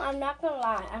emotional. I'm not gonna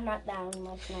lie. I'm not that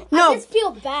emotional. No. I just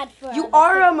feel bad for You other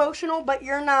are people. emotional, but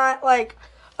you're not like,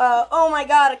 oh my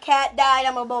God, a cat died.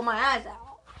 I'm gonna blow my eyes out.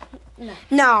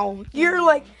 No, you're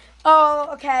like, oh,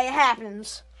 okay, it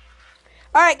happens.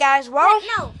 All right, guys. Well,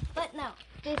 But no.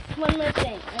 Just one more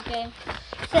thing, okay?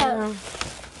 So,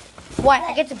 what?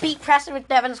 I get to beat Preston with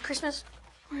Devin's Christmas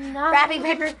no. wrapping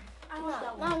paper.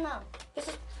 No. This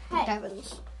is Hey.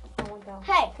 Devin's.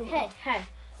 Hey.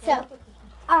 So,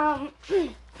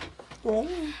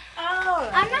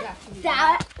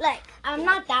 I'm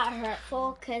not that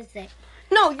hurtful, cause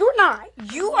No, you're not.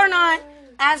 You are not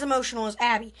as emotional as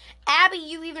Abby. Abby,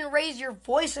 you even raised your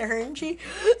voice at her, and she,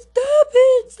 stop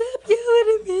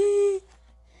yelling at me.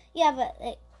 yeah, but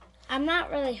like, I'm not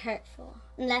really hurtful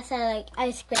unless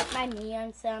I scrape my knee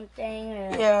on something.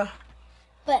 Or, Yeah.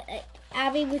 But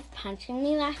Abby was punching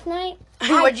me last night.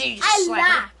 What'd you just I slap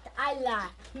her? laughed. I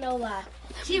laughed. No lie.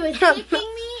 She was kicking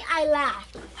me. I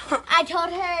laughed. I told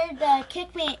her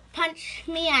to punch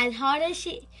me as hard as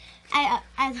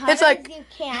as hard It's like, as you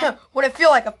can. would it feel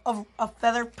like a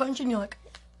feather punch, and you're like,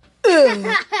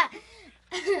 ugh.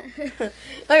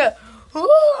 Like a,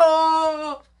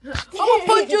 oh, I'm gonna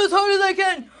punch you as hard as I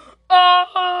can.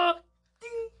 Oh,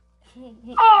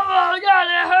 ding. Oh God,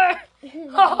 it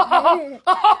hurt.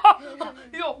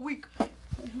 You're weak.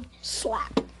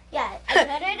 Slap. Yeah, I told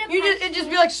her to It'd just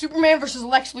be like Superman versus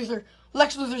Lex Luthor.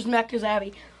 Lex Luthor's mech is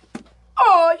Abby.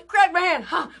 Oh, you cracked my hand.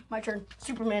 Ha, my turn.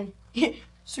 Superman.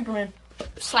 Superman.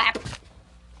 Slap.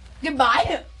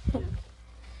 Goodbye.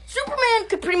 Superman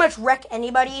could pretty much wreck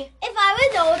anybody. If I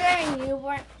was older and you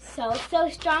weren't so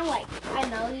strong, like I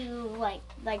know you like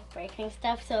breaking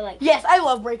stuff, so like Yes, I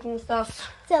love breaking stuff.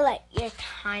 you're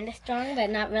kind of strong, but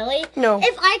not really. No.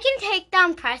 If I can take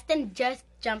down Preston just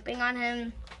jumping on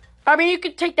him, I mean, you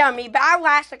could take down me, but I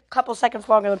last a couple seconds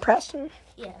longer than Preston.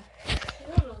 yeah,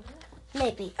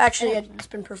 maybe. Actually, it's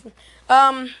been perfect.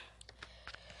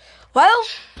 Well,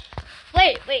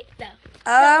 Wait,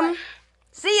 no.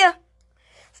 see ya.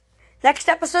 Next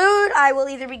episode, I will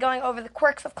either be going over the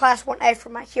quirks of Class 1A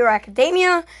from My Hero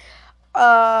Academia,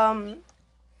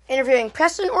 interviewing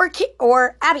Preston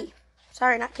or Abby.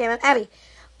 Sorry, not Cam, Abby.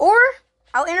 Or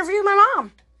I'll interview my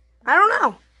mom. I don't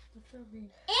know. And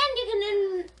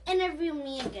you can interview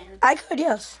me again. I could,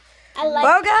 yes. I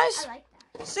Well, guys, like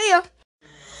that. see ya.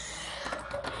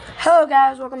 Hello,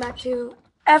 guys. Welcome back to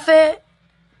F It.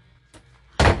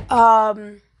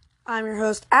 I'm your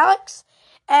host, Alex,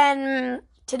 and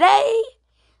today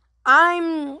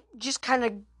I'm just kind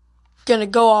of gonna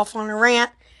go off on a rant.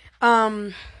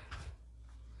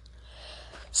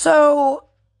 So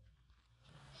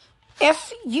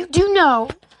if you knew,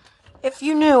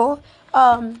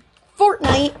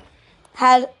 Fortnite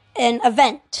had an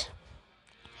event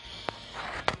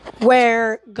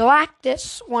where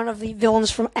Galactus, one of the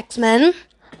villains from X-Men,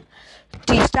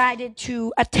 decided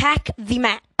to attack the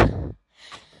map.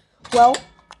 Well,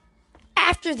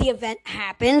 after the event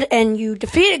happened and you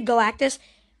defeated Galactus,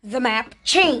 the map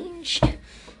changed.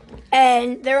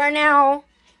 And there are now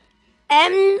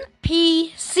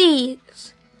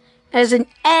NPCs, as an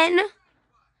N,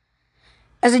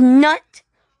 as a nut,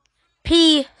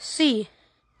 PC.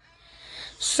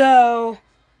 So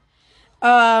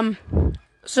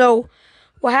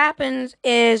what happens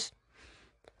is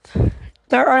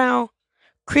there are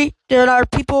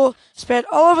people spread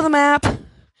all over the map.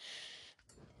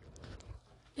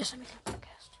 Yes, I'm making a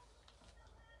podcast.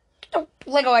 Get the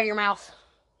Lego out of your mouth.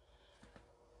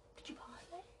 Did you pause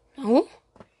it? No.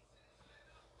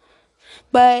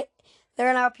 But there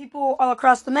are now people all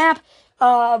across the map.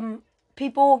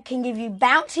 People can give you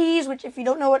bounties, which if you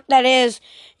don't know what that is,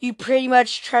 you pretty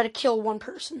much try to kill one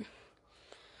person.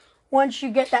 Once you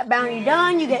get that bounty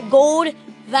done, you get gold.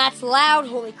 That's loud.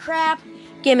 Holy crap.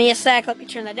 Give me a sec. Let me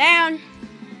turn that down.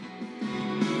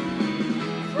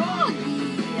 Froggy!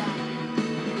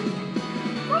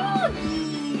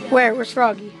 Where? Where's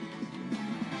Froggy? I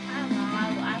don't know.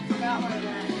 I forgot where the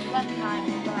left behind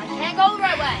me, but I can't go the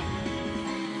right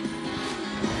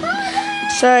way.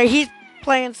 So he's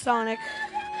playing Sonic.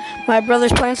 My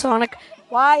brother's playing Sonic.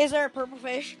 Why is there a purple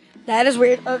fish? That is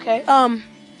weird. Okay. I'll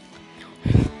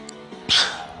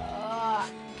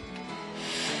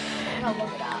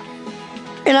look it up.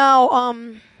 You know,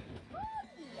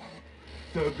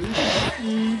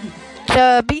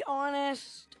 to be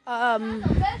honest,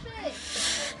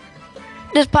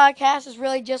 this podcast is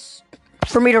really just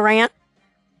for me to rant.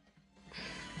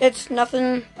 It's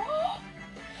nothing.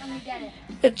 Let me get it.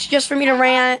 It's just for me to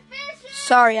rant.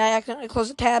 Sorry, I accidentally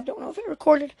closed the tab. Don't know if it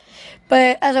recorded.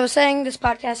 But as I was saying, this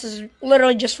podcast is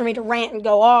literally just for me to rant and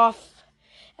go off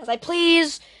as I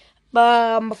please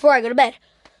before I go to bed.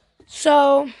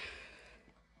 So,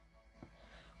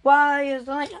 why is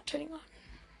the light not turning on?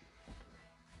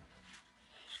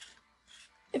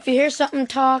 If you hear something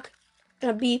talk and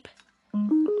a beep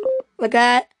like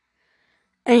that,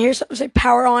 and you hear something say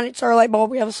power on, it's our light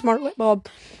bulb. We have a smart light bulb.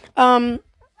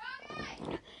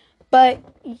 But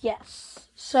yes.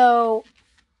 So,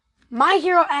 My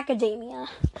Hero Academia.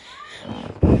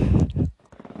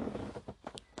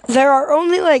 There are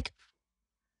only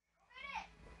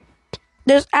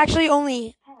there's actually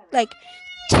only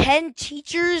 10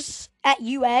 teachers at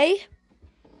UA.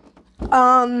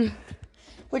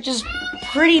 Which is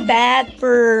pretty bad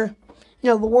for,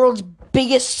 the world's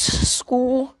biggest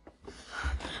school.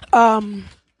 Now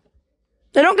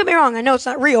don't get me wrong, I know it's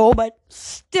not real, but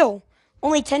still,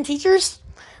 only 10 teachers?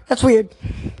 That's weird.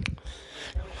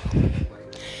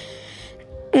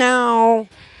 Now,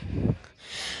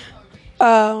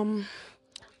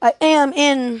 I am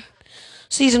in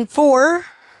season 4,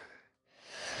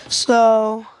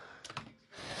 so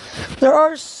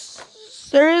there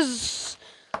is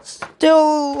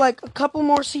still a couple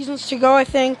more seasons to go. I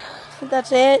think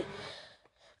that's it.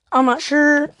 I'm not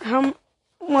sure how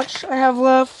much I have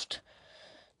left,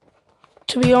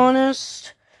 to be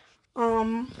honest. Go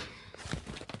in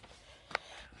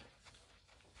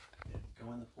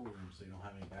the pool room so you don't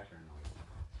have any background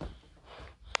noise.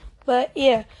 But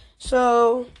yeah,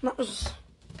 so that was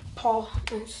Paul,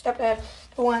 my stepdad,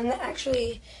 the one that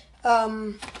actually,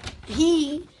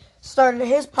 he started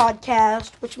his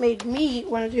podcast, which made me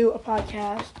want to do a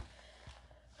podcast.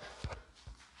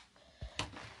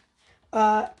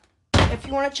 If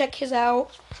you want to check his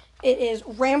out, it is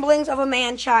Ramblings of a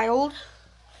Man-Child.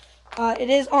 It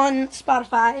is on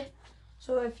Spotify,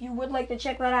 so if you would like to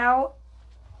check that out,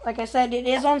 like I said, it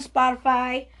is on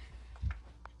Spotify,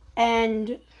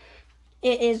 and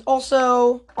it is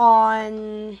also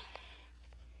on,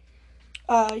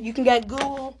 you can get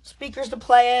Google speakers to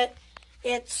play it.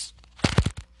 It's,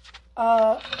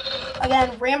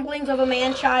 again, Ramblings of a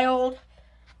Man-Child,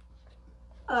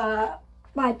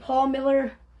 by Paul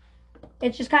Miller.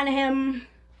 It's just kind of him,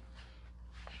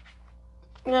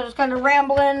 just kind of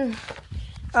rambling,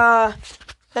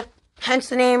 hence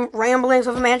the name Ramblings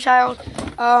of a Man-Child.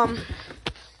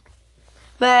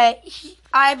 But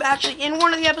I'm actually in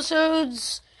one of the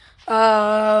episodes.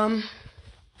 Sorry,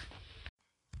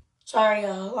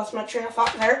 lost my train of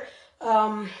thought there.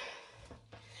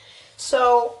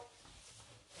 So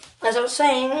as I was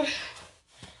saying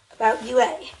about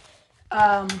UA,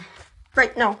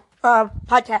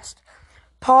 podcast.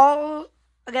 Paul,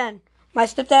 again, my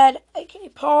stepdad, aka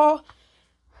Paul.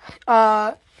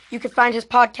 You can find his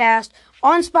podcast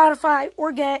on Spotify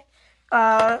or get,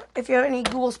 if you have any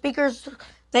Google speakers,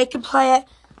 they can play it.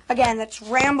 Again, that's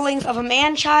Ramblings of a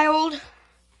Man-Child.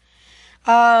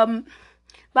 But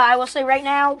I will say right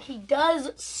now, he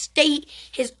does state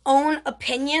his own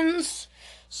opinions.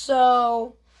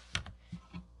 So,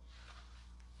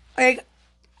 like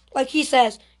he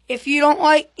says, if you don't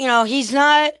like, he's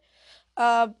not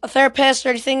a therapist or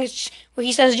anything. What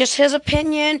he says is just his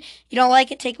opinion. You don't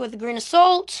like it, take it with a grain of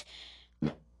salt.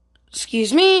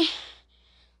 Excuse me.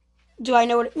 Do I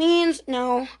know what it means?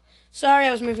 No. Sorry,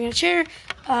 I was moving a chair.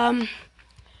 Do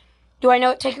I know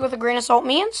what take it with a grain of salt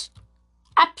means?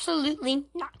 Absolutely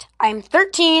not. I'm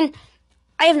 13.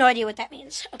 I have no idea what that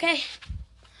means, okay?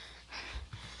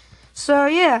 So,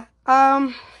 yeah.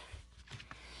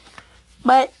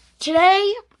 But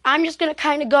today, I'm just going to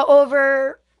kind of go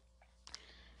over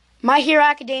My Hero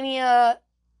Academia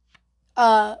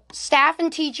staff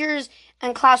and teachers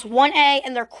and Class 1A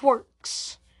and their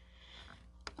quirks.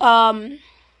 So,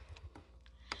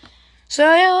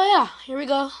 yeah, here we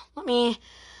go. Let me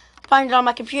find it on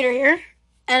my computer here.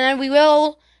 And then we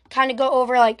will kind of go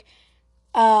over,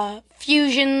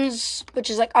 fusions, which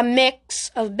is, a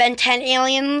mix of Ben 10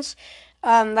 aliens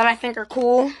that I think are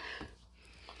cool.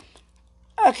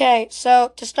 Okay,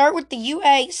 so to start with the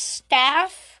UA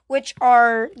staff, which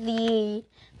are the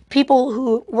people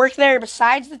who work there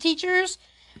besides the teachers,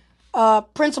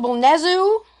 Principal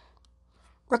Nezu,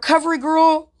 Recovery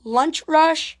Girl, Lunch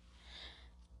Rush,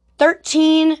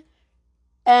 13,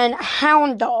 and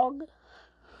Hound Dog.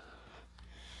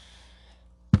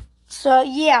 So,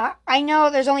 yeah, I know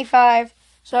there's only 5.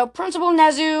 So, Principal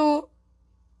Nezu,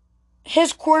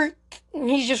 his quirk,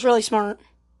 he's just really smart.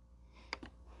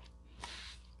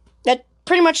 That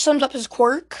pretty much sums up his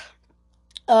quirk.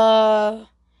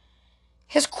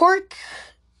 His quirk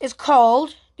is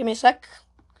called, give me a sec.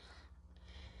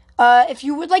 If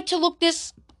you would like to look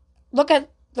at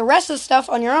the rest of the stuff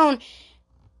on your own,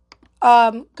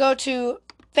 go to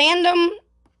fandom.com,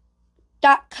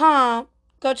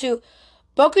 go to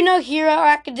Boku no Hero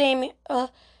Academia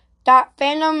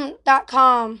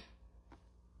 .fandom.com.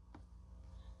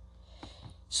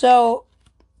 So,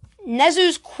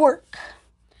 Nezu's quirk,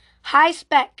 high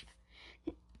spec.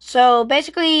 So,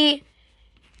 basically,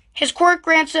 his quirk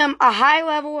grants him a high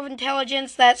level of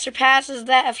intelligence that surpasses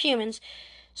that of humans.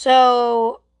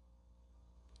 So,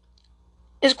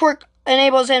 his quirk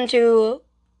enables him to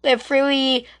live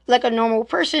freely like a normal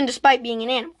person despite being an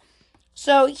animal.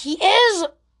 So,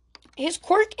 his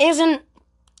quirk isn't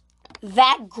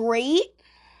that great,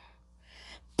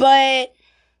 but,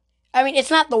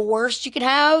 it's not the worst you could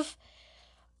have.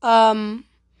 But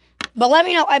let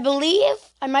me know. I believe,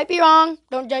 I might be wrong,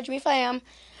 don't judge me if I am,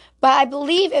 but I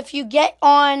believe if you get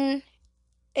on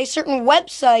a certain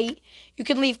website, you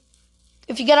can leave,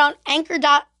 if you get on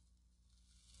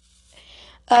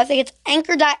I think it's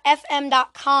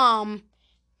anchor.fm.com.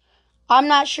 I'm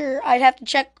not sure. I'd have to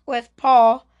check with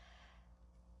Paul.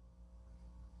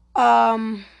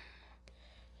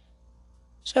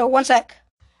 So one sec.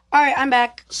 Alright, I'm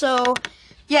back. So,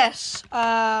 yes,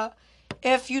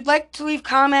 if you'd like to leave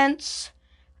comments,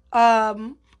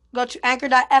 go to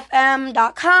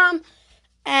anchor.fm.com,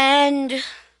 and,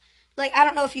 I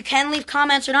don't know if you can leave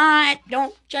comments or not.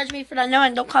 Don't judge me for not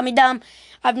knowing. Don't call me dumb.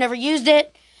 I've never used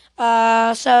it.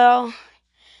 Alright,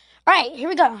 here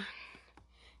we go.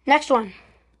 Next one.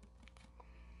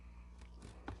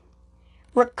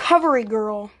 Recovery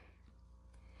Girl.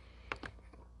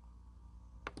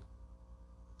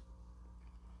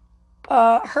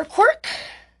 Her quirk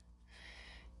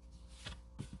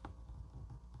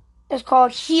is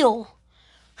called Heal.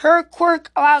 Her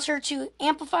quirk allows her to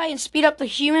amplify and speed up the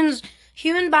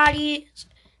human body's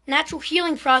natural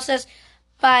healing process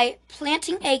by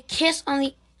planting a kiss on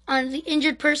the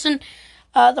injured person.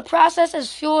 The process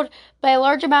is fueled by a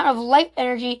large amount of life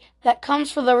energy that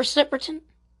comes from the recipient.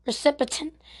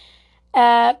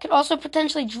 Could also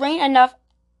potentially drain enough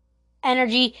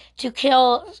energy to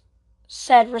kill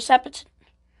said recipient.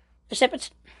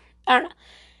 I don't know.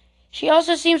 She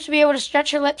also seems to be able to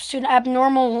stretch her lips to an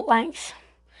abnormal length.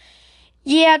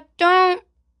 Yeah, don't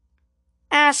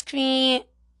ask me.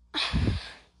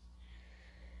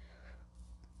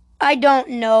 I don't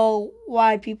know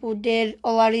why people did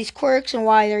a lot of these quirks and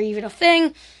why they're even a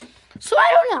thing. So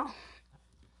I don't know.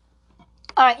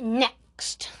 Alright,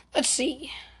 next. Let's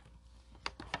see.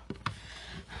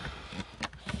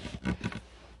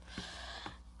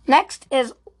 Next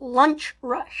is Lunch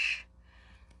Rush.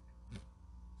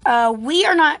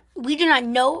 We do not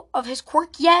know of his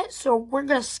quirk yet, so we're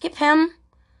gonna skip him.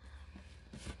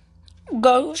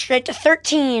 Go straight to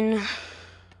 13.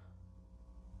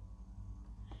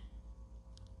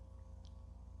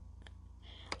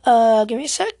 Give me a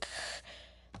sec.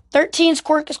 13's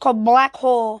quirk is called Black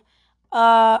Hole.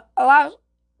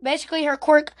 Basically her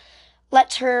quirk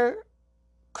lets her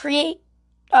create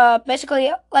a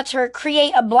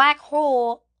black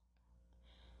hole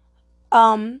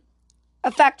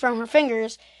effect from her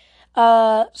fingers.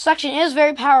 Suction is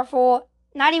very powerful.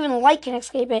 Not even light can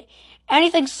escape it.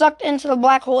 Anything sucked into the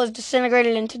black hole is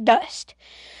disintegrated into dust.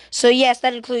 So yes,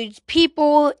 that includes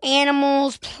people,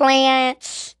 animals,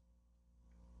 plants,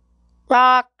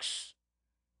 rocks.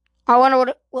 I wonder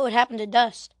what would happen to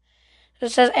dust.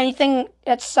 It says anything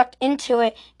that's sucked into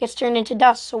it gets turned into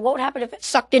dust. So what would happen if it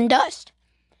sucked in dust?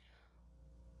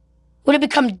 Would it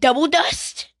become double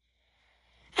dust?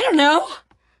 I don't know.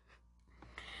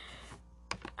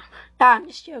 I'm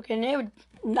just joking.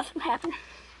 Nothing would happen.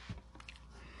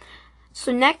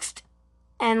 So next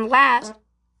and last,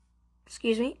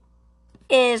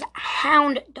 is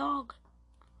Hound Dog,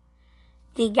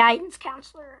 the guidance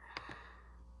counselor.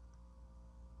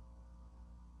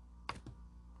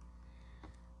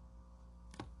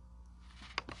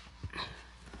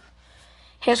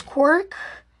 His quirk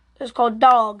is called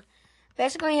Dog.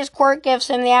 Basically, his quirk gives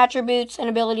him the attributes and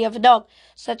ability of a dog,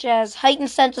 such as heightened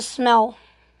sense of smell.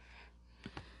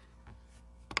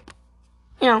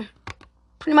 You know,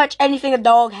 pretty much anything a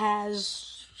dog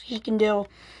has, he can do.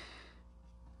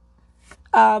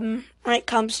 When it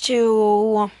comes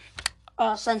to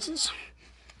senses.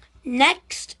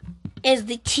 Next is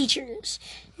the teachers.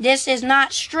 This is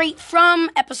not straight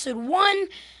from episode 1,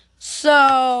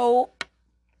 so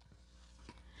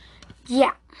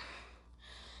yeah.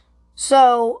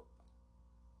 So,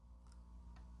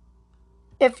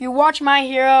 if you watch My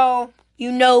Hero,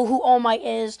 you know who All Might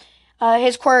is.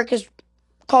 His quirk is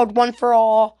called One for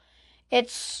All.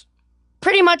 It's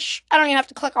pretty much, I don't even have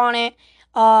to click on it.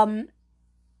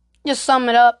 Just sum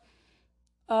it up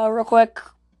real quick.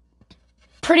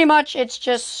 Pretty much, it's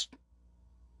just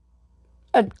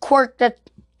a quirk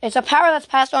it's a power that's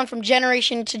passed on from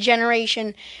generation to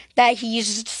generation that he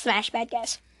uses to smash bad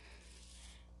guys.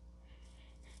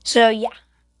 So, yeah.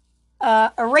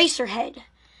 Eraserhead.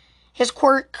 His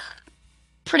quirk,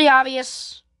 pretty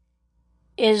obvious,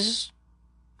 is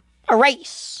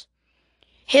erase.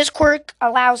 His quirk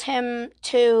allows him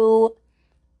to,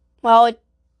 well, it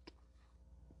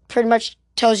pretty much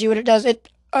tells you what it does. It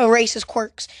erases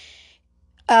quirks.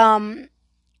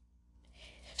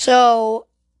 So,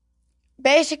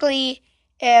 basically,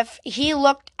 if he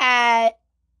looked at,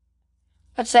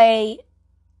 let's say,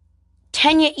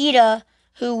 Tenya Ida,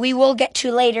 who we will get to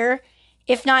later,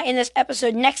 if not in this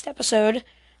episode, next episode.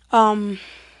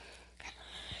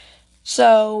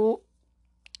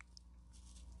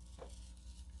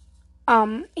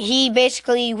 He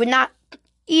basically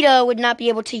Ida would not be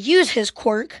able to use his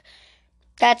quirk.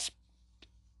 That's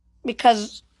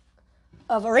because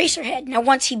of Eraserhead. Now,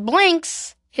 once he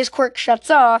blinks, his quirk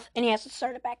shuts off, and he has to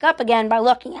start it back up again by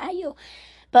looking at you.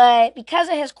 But because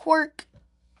of his quirk,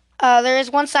 there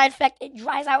is one side effect. It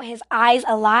dries out his eyes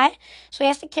a lot, so he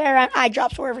has to carry around eye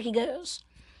drops wherever he goes.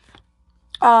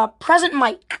 Present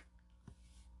Mike,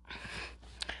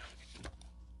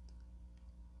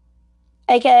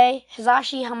 aka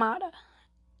Hisashi Hamada.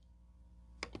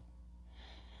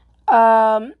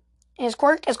 His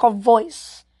quirk is called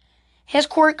Voice. His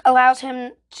quirk allows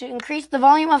him to increase the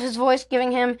volume of his voice,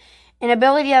 giving him an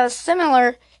ability that is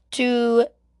similar to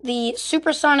a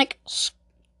supersonic scream.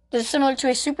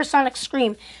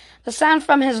 The sound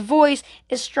from his voice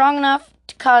is strong enough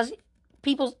to cause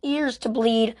people's ears to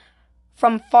bleed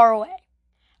from far away.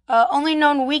 Only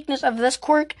known weakness of this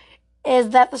quirk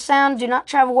is that the sound do not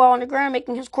travel well underground,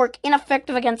 making his quirk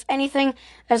ineffective against anything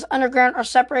that is underground or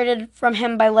separated from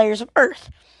him by layers of earth.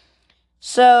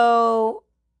 So,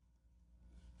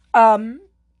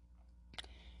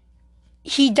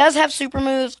 he does have super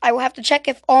moves. I will have to check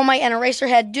if All Might and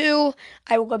Eraserhead do.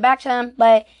 I will go back to them,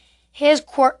 but his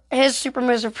super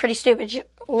moves are pretty stupid.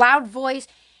 Loud voice.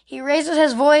 He raises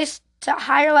his voice to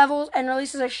higher levels and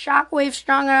releases a shockwave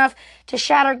strong enough to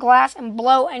shatter glass and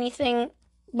blow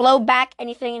back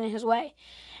anything in his way.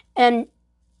 And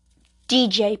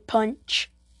DJ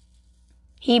Punch.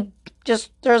 He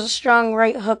just throws a strong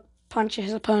right hook punch at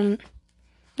his opponent.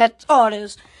 That's all it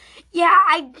is. Yeah,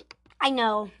 I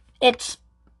know. It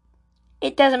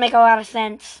doesn't make a lot of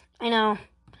sense. I know.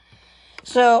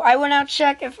 So I will now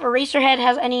check if Eraserhead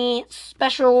has any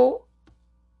special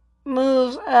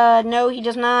moves. No, he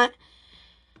does not.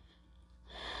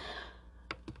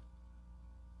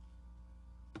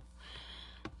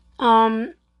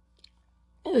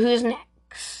 Who's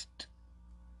next?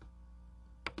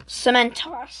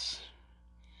 Cementos.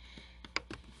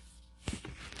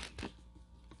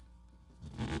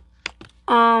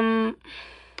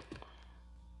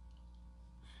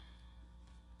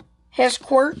 His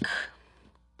quirk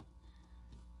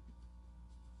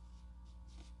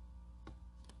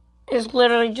is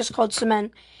literally just called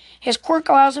cement. His quirk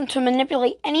allows him to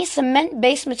manipulate any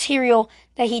cement-based material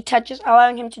that he touches,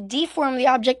 allowing him to deform the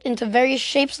object into various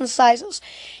shapes and sizes,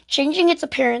 changing its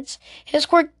appearance. His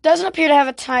quirk doesn't appear to have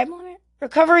a time limit.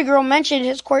 Recovery Girl mentioned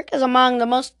his quirk is among the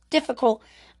most difficult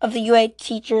of the UA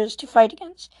teachers to fight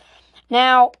against.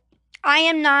 Now, I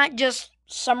am not just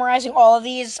summarizing all of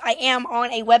these. I am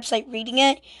on a website reading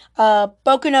it.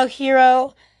 Boku no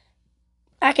Hero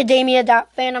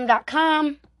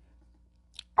Academia.fandom.com.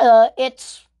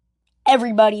 It's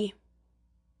everybody.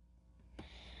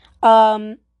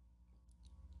 So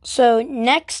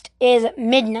next is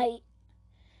Midnight.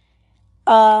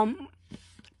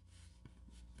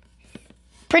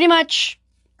 Pretty much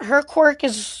her quirk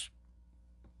is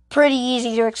pretty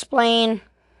easy to explain.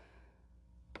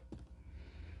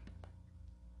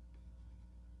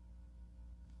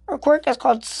 Her quirk is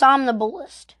called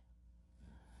Somnambulist.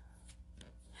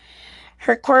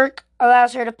 Her quirk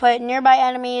allows her to put nearby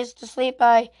enemies to sleep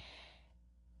by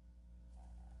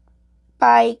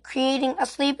creating a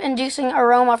sleep-inducing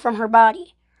aroma from her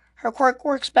body. Her quirk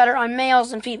works better on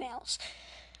males than females,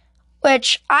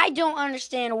 which I don't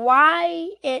understand why.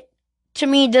 It, to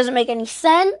me, doesn't make any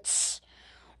sense.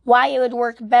 Why it would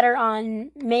work better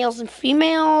on males than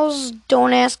females,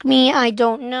 don't ask me, I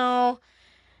don't know.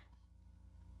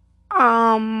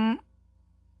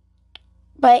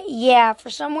 But yeah, for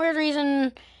some weird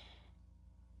reason,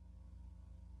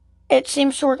 it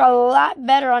seems to work a lot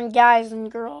better on guys than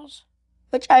girls,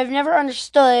 which I've never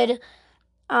understood.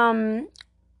 But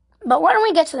why don't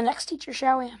we get to the next teacher,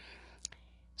 shall we?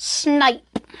 Snipe.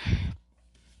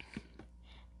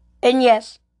 And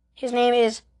yes, his name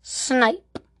is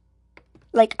Snipe,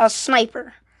 like a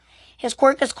sniper. His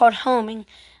quirk is called homing.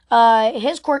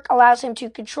 His quirk allows him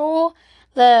to control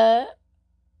the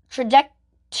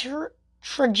trajectory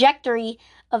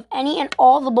of any and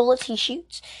all the bullets he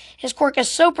shoots. His quirk is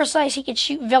so precise he can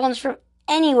shoot villains from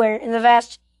anywhere in the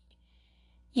vast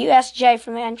USJ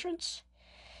from the entrance.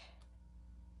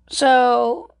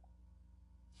 So,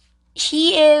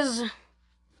 he is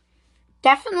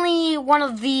definitely one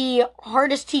of the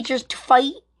hardest teachers to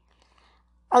fight.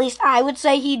 At least I would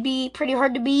say he'd be pretty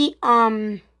hard to beat.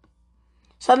 Some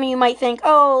of you might think,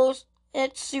 oh,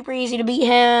 it's super easy to beat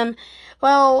him.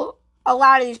 Well, a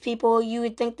lot of these people, you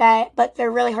would think that, but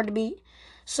they're really hard to beat.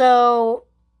 So,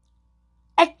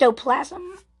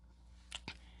 Ectoplasm.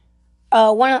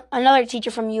 Another teacher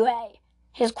from UA.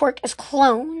 His quirk is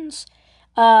clones.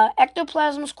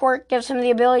 Ectoplasm's quirk gives him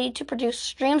the ability to produce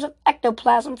streams of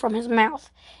ectoplasm from his mouth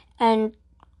and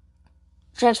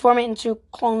transform it into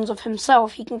clones of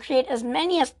himself. He can create as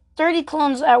many as 30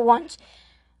 clones at once,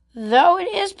 though it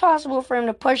is possible for him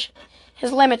to push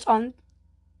his limit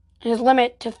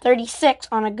to 36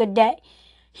 on a good day.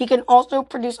 He can also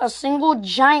produce a single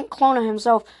giant clone of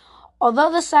himself.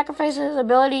 Although this sacrifices his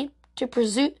ability to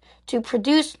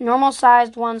produce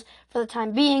normal-sized ones for the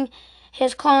time being,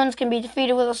 his clones can be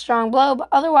defeated with a strong blow, but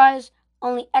otherwise,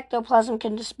 only ectoplasm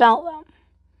can dispel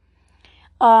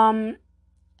them.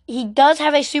 He does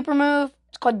have a super move.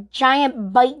 It's called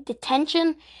Giant Bite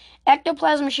Detention.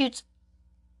 Ectoplasm shoots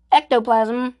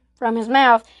ectoplasm from his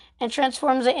mouth and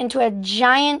transforms it into a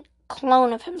giant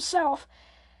clone of himself.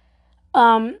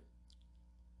 The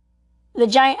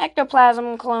giant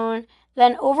ectoplasm clone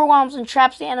then overwhelms and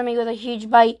traps the enemy with a huge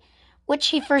bite, which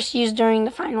he first used during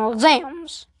the final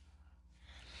exams.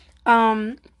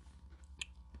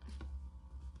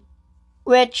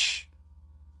 Which,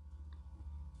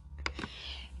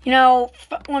 you know,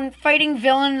 when fighting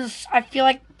villains, I feel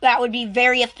like that would be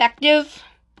very effective.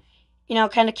 You know,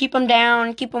 kind of keep them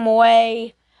down, keep them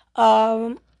away.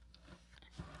 So,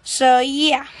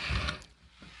 yeah.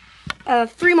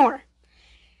 3 more.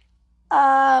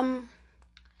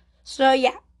 So,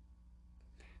 yeah.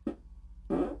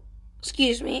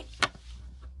 Excuse me.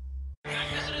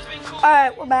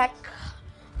 Alright, we're back.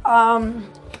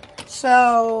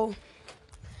 So,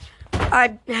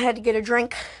 I had to get a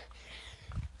drink.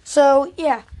 So,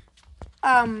 yeah.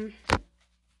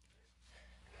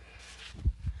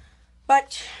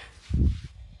 But,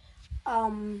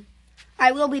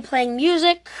 I will be playing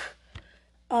music,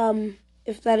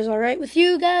 if that is alright with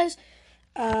you guys.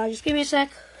 Just give me a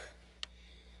sec.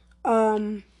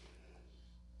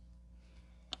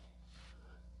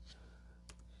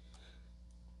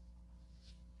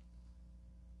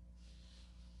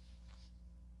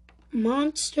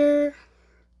 monster.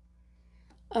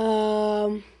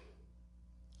 Hello?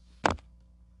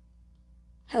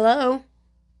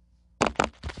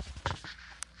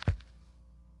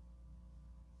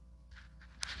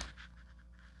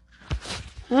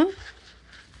 Huh?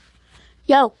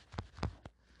 Yo.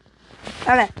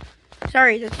 Okay.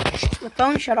 Sorry, the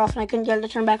phone shut off and I couldn't get it to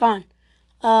turn back on.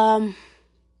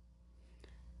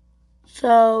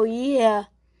 So, yeah.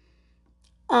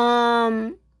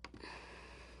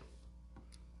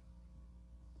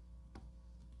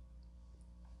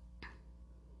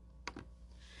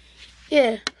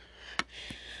 Yeah.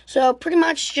 So, pretty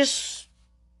much just,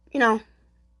 I'm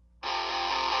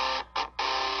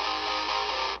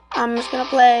just gonna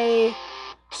play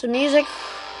some music.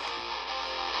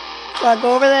 So I'll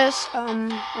go over this. I'm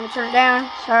gonna turn it down.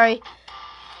 Sorry.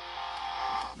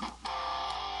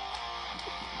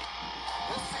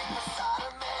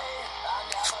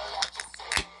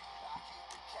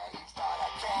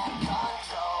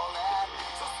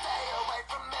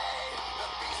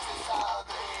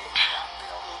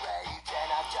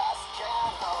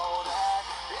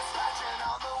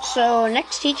 So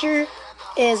next teacher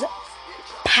is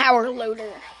Power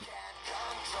Loader.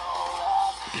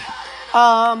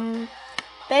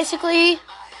 Basically,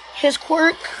 his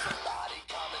quirk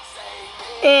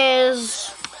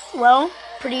is, well,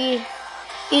 pretty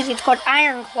easy. It's called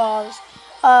Iron Claws.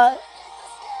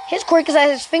 His quirk is that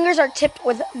his fingers are tipped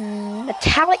with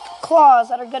metallic claws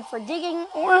that are good for digging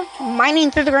or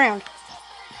mining through the ground.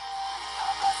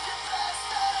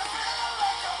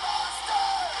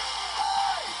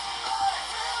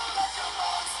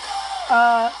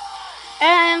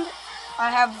 And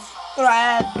I have the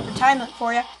time limit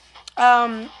for you.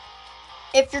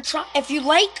 If you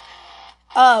like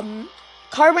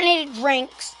carbonated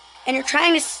drinks and you're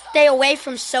trying to stay away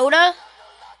from soda,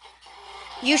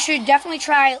 you should definitely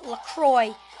try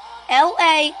LaCroix.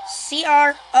 LaCroix.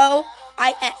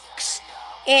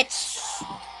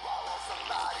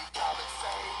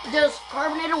 There's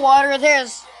carbonated water.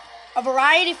 There's a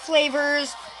variety of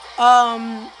flavors.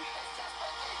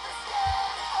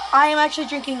 I am actually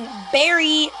drinking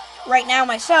berry right now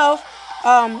myself.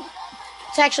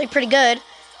 It's actually pretty good.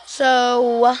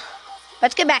 So,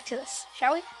 let's get back to this,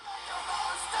 shall we?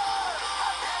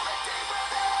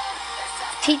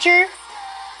 Teacher,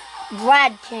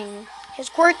 Vlad King. His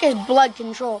quirk is blood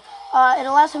control. It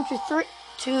allows him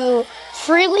to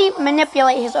freely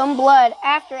manipulate his own blood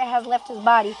after it has left his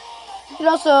body. He can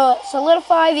also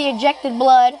solidify the ejected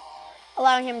blood,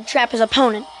 allowing him to trap his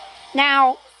opponent.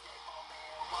 Now,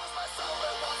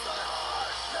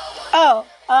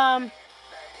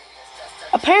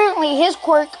 apparently his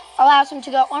quirk allows him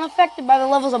to go unaffected by the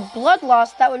levels of blood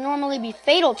loss that would normally be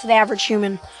fatal to the average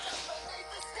human.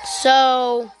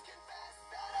 So,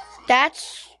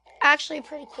 that's actually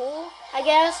pretty cool, I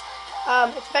guess,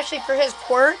 especially for his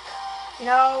quirk,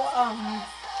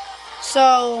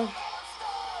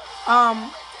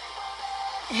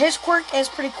 his quirk is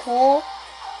pretty cool,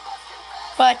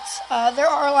 but there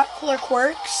are a lot cooler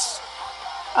quirks.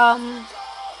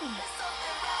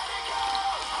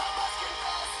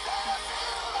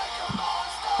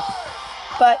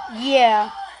 But yeah,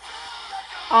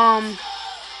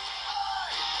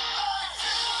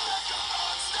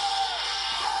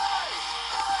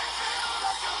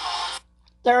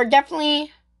 there are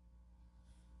definitely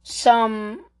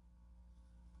some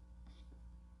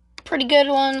pretty good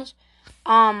ones.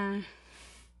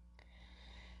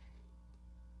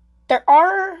 There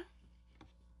are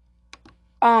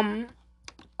a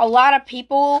lot of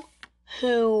people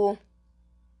who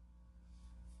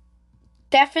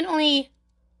definitely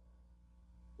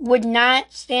would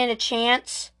not stand a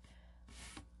chance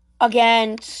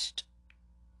against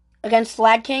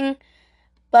Vlad King,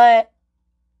 but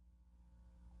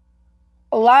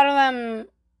a lot of them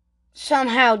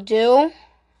somehow do,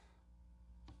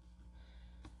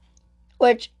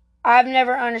 which I've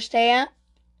never understand.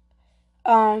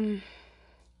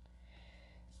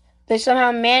 They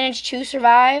somehow managed to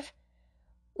survive,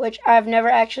 which I've never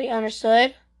actually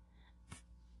understood.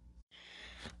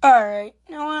 Alright,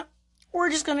 you know what? We're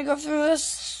just gonna go through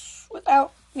this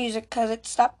without music because it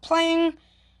stopped playing.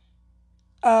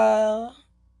 So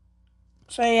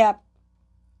yeah.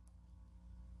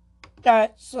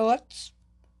 Alright, so let's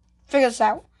figure this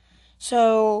out.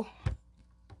 So,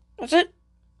 that's it.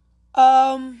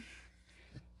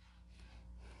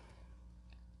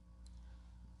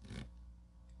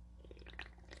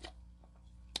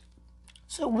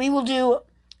 So we will do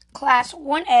class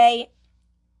 1A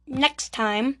next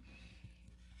time.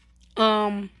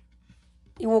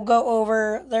 We will go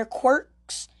over their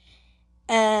quirks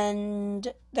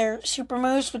and they're super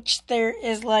moose, which there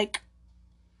is like,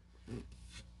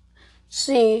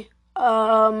 see,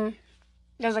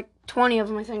 there's like 20 of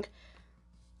them, I think.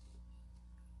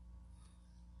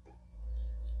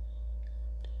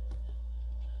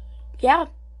 Yeah.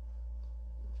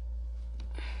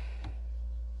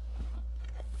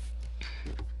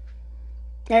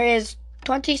 There is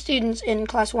 20 students in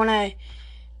Class 1A.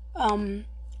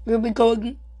 We'll be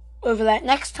going over that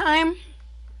next time.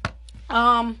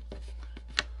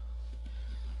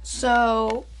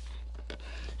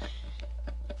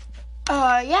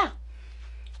 Yeah.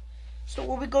 So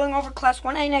we'll be going over Class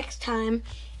 1A next time.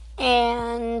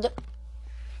 And,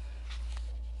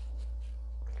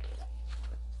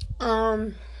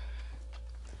 well,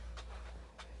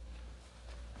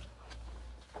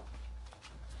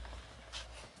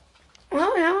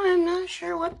 now I'm not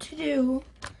sure what to do.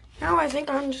 Now I think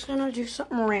I'm just gonna do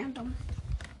something random.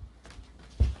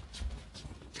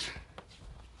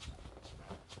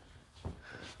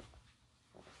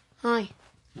 Hi.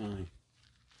 Aye.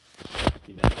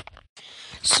 You bet.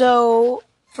 So,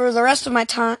 for the rest of my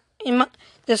time,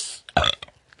 this,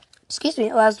 excuse me,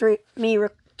 allows me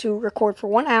to record for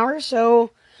 1 hour.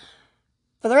 So,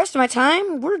 for the rest of my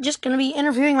time, we're just gonna be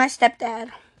interviewing my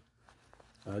stepdad.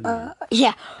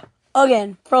 Yeah,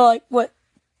 again, for like, what,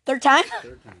 third time?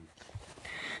 Third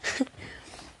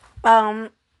time.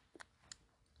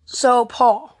 So,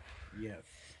 Paul, Yes.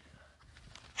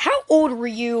 how old were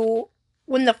you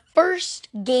when the first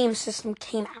game system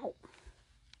came out?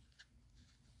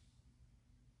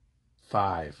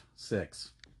 5,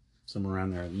 6, somewhere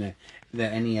around there. The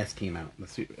NES came out. The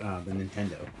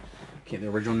Nintendo. Okay, the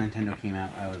original Nintendo came out.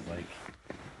 I was like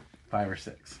 5 or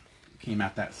 6. Came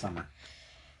out that summer.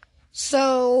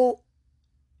 So,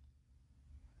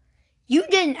 you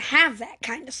didn't have that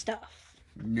kind of stuff.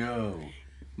 No.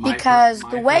 Because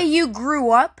the way you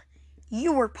grew up,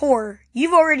 you were poor.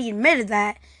 You've already admitted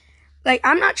that. Like,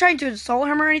 I'm not trying to insult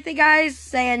him or anything, guys,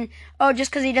 saying, oh, just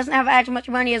because he doesn't have as much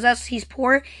money as us, he's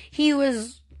poor. He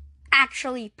was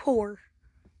actually poor.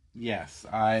 Yes,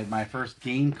 my first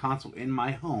game console in my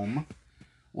home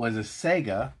was a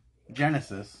Sega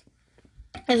Genesis.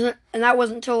 And that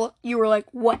wasn't until you were like,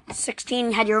 what,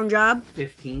 16, had your own job?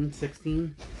 15,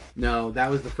 16? No, that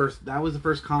was the first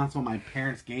console my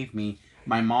parents gave me.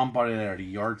 My mom bought it at a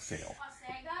yard sale.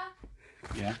 A Sega?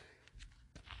 Yeah.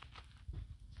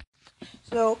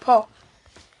 So, Paul,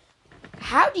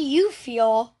 how do you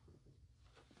feel,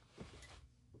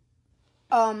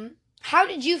 how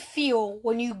did you feel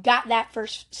when you got that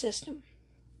first system?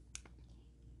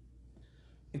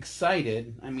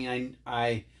 Excited. I mean,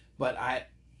 I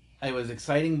was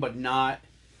exciting, but not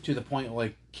to the point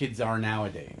like kids are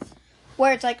nowadays.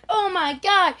 Where it's like, oh my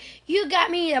god, you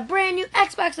got me a brand new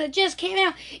Xbox that just came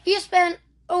out. You spent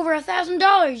over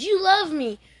 $1,000. You love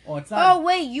me. Well, it's not. Oh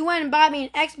wait, you went and bought me an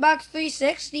Xbox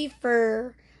 360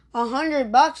 for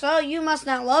 $100. Oh, you must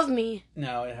not love me.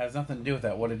 No, it has nothing to do with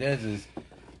that. What it is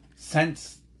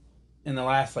since in the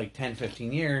last like 10,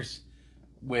 15 years,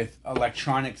 with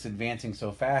electronics advancing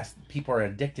so fast, people are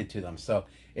addicted to them. So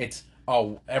it's,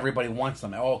 oh, everybody wants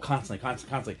them. Oh,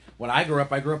 constantly. When I grew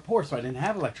up poor, so I didn't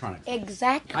have electronics.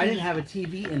 Exactly. I didn't have a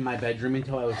TV in my bedroom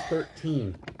until I was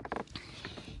 13.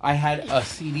 I had a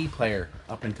CD player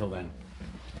up until then.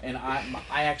 And I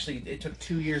actually, it took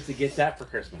 2 years to get that for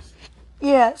Christmas.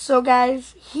 Yeah, so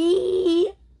guys,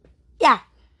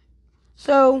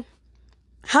 So,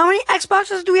 how many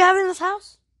Xboxes do we have in this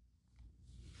house?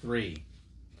 3.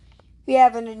 We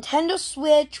have a Nintendo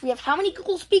Switch. We have how many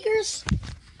Google speakers?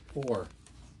 4.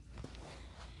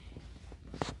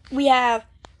 We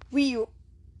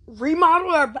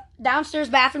remodeled our downstairs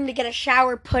bathroom to get a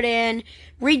shower put in,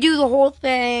 redo the whole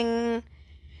thing.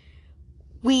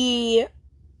 We're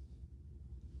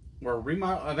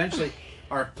eventually,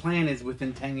 our plan is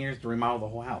within 10 years to remodel the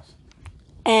whole house.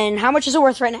 And how much is it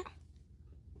worth right now?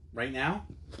 Right now,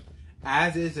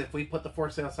 as is, if we put the for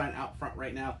sale sign out front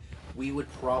right now, we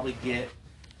would probably get,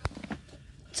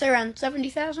 Say around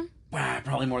 70,000?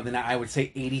 probably more than that. I would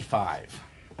say 85.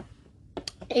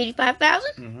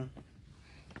 85,000? Mm-hmm.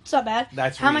 It's not bad.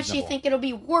 That's How much do you reasonable. think it'll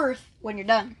be worth when you're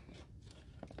done?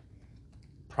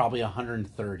 Probably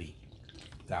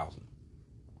 130,000.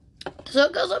 So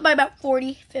it goes up by about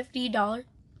 $40, $50.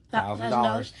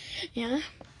 $1,000. Yeah.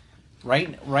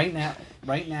 Right now,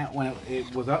 when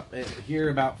it was up here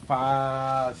about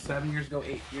 7 years ago,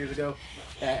 8 years ago,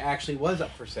 it actually was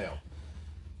up for sale,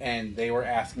 and they were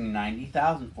asking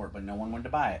 $90,000 for it, but no one wanted to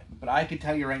buy it. But I could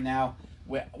tell you right now,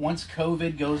 once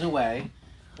COVID goes away,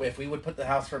 if we would put the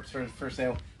house for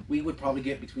sale, we would probably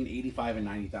get between $85,000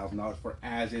 and $90,000 for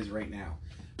as is right now.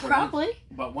 Probably.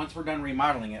 But once we're done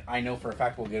remodeling it, I know for a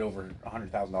fact we'll get over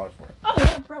 $100,000 for it. Oh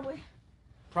yeah, probably.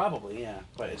 Probably, yeah.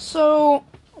 But it's, So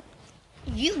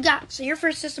your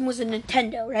first system was a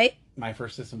Nintendo, right? my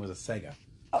first system was a Sega.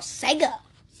 Oh, Sega.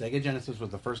 Sega Genesis was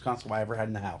the first console I ever had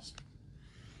in the house.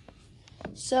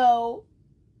 So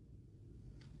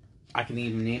I can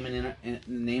even name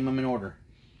them in order.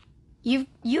 you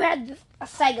had a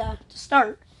Sega to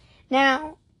start.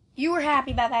 Now you were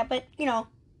happy about that, but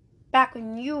back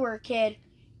when you were a kid,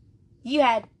 you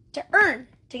had to earn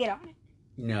to get on it.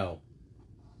 No.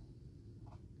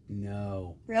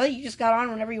 Really? You just got on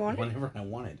whenever you wanted? Whenever I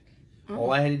wanted. Oh.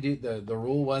 All I had to do, the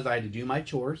rule was I had to do my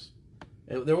chores.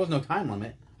 There was no time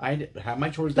limit. I had to have my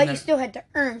chores done. But you still had to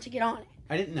earn to get on it.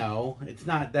 I didn't know. It's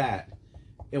not that.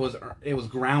 It was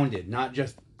grounded, not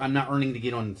just. I'm not earning to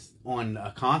get on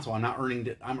a console. I'm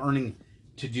earning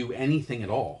to do anything at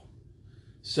all.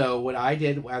 So what I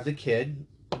did as a kid,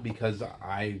 because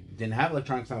I didn't have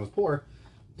electronics and I was poor,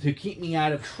 to keep me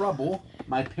out of trouble,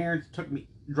 my parents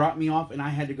dropped me off, and I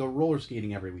had to go roller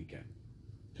skating every weekend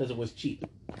because it was cheap.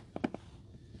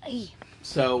 Ay.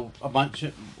 So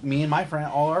me and my friend,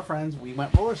 all our friends, we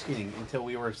went roller skating until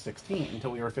we were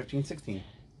 15, 16.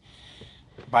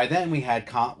 By then we had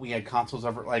consoles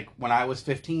over, like when I was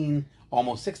 15,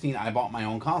 almost 16, I bought my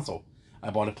own console. I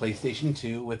bought a PlayStation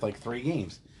 2 with like 3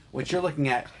 games, which you're looking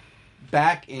at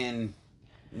back in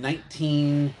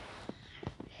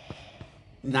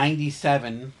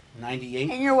 1997, 98.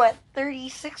 And you're what,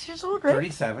 36 years old, right?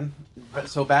 37. But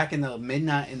so back in the late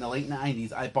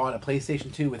 90s, I bought a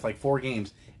PlayStation 2 with like 4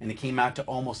 games, and it came out to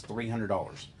almost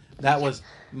 $300. That was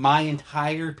my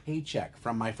entire paycheck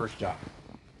from my first job.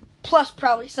 Plus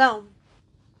probably some.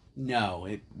 No,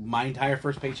 my entire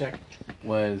first paycheck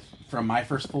was from my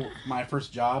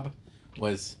first job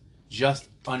was just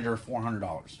under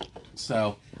 $400.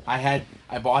 So I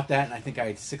bought that, and I think I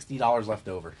had $60 left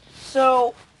over.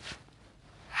 So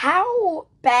how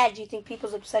bad do you think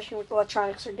people's obsession with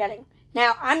electronics are getting?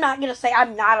 Now, I'm not going to say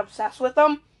I'm not obsessed with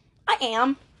them. I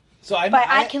am. So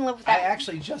I can live with that. I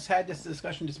actually just had this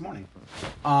discussion this morning.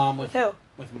 With who?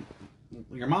 With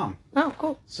your mom. Oh,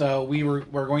 cool. So we're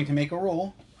going to make a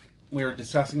rule. We were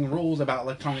discussing rules about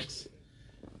electronics.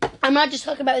 I'm not just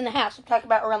talking about in the house. I'm talking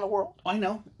about around the world. I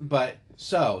know, but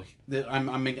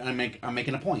I'm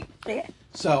making a point. Yeah.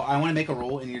 So I want to make a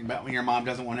rule, and your mom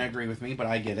doesn't want to agree with me, but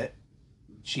I get it.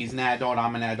 She's an adult.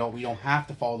 I'm an adult. We don't have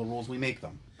to follow the rules. We make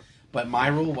them. But my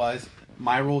rule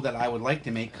that I would like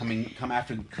to make come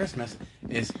after Christmas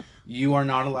is you are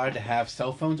not allowed to have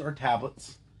cell phones or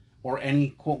tablets or any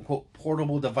quote unquote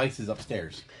portable devices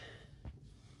upstairs.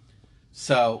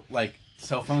 So like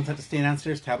cell phones have to stay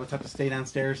downstairs, tablets have to stay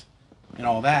downstairs, and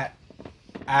all that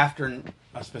after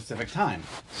a specific time.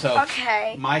 So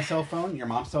Okay. my cell phone, your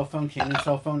mom's cell phone, Caitlyn's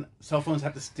cell phones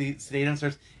have to stay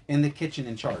downstairs in the kitchen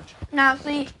in charge. Now,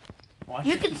 see, Watch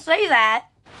you it. can say that,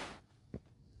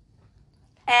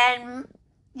 and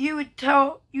you'd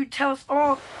tell us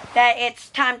all that it's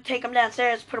time to take them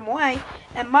downstairs, put them away,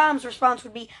 and Mom's response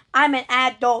would be, "I'm an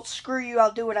adult. Screw you.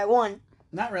 I'll do what I want."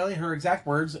 Not really. Her exact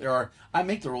words are, "I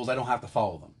make the rules. I don't have to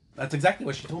follow them." That's exactly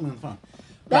what she told me on the phone.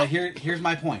 But here's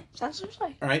my point. That's what I'm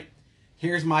saying. All right,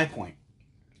 here's my point,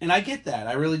 and I get that.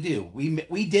 I really do.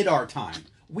 We did our time.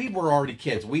 We were already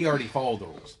kids. We already followed the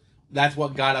rules. That's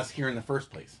what got us here in the first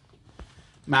place.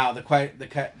 Now the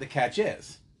catch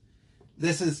is,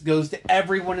 goes to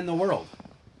everyone in the world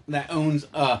that owns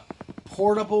a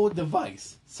portable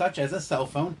device, such as a cell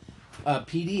phone, a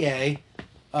PDA,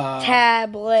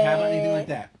 Tablet. anything like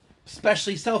that.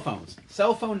 Especially cell phones.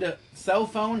 Cell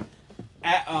phone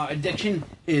addiction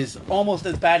is almost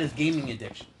as bad as gaming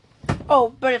addiction.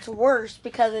 Oh, but it's worse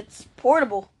because it's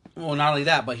portable. Well, not only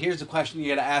that, but here's the question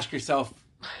you got to ask yourself: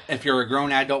 if you're a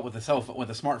grown adult with a cell phone, with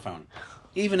a smartphone,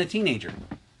 even a teenager,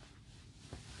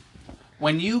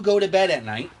 when you go to bed at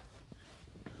night,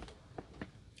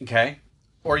 okay,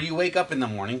 or you wake up in the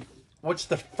morning, what's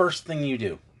the first thing you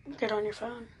do? Get on your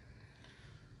phone.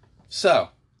 So,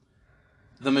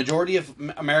 the majority of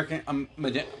American,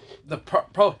 the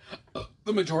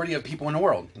majority of people in the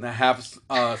world that have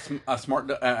that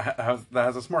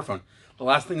has a smartphone, the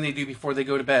last thing they do before they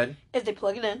go to bed, If they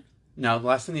plug it in. no, the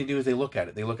last thing they do is they look at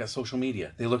it. They look at social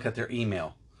media. They look at their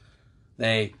email.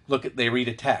 They read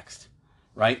a text,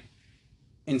 right?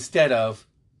 Instead of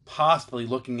possibly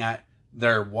looking at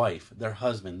their wife, their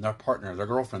husband, their partner, their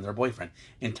girlfriend, their boyfriend,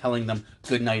 and telling them,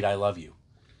 "Good night, I love you."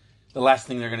 The last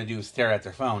thing they're going to do is stare at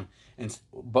their phone.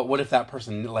 But what if that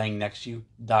person laying next to you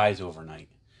dies overnight?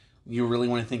 You really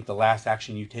want to think the last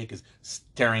action you take is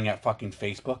staring at fucking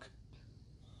Facebook?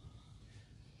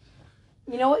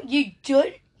 You know what?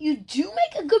 You do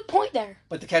make a good point there.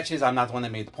 But the catch is, I'm not the one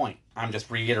that made the point. I'm just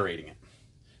reiterating it.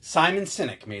 Simon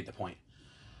Sinek made the point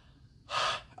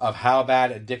of how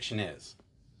bad addiction is.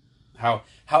 How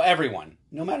everyone,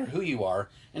 no matter who you are,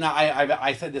 and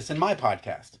I said this in my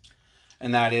podcast,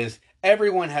 and that is,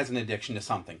 everyone has an addiction to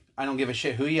something. I don't give a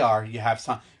shit who you are. You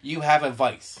have a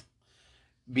vice.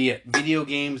 Be it video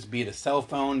games, be it a cell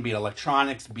phone, be it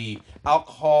electronics, be it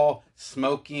alcohol,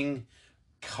 smoking,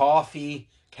 coffee,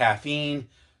 caffeine,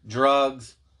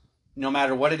 drugs. No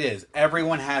matter what it is,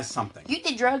 everyone has something. You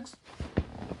did drugs.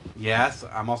 Yes,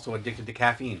 I'm also addicted to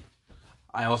caffeine.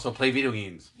 I also play video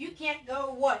games. You can't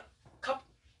go,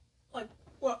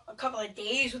 a couple of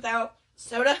days without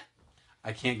soda?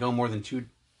 I can't go more than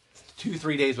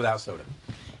 3 days without soda.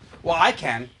 Well, I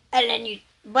can. And then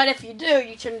but if you do,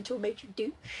 you turn into a major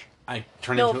douche. I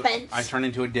turn No offense. I turn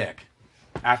into a dick.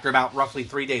 After about roughly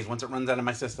 3 days, once it runs out of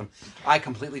my system, I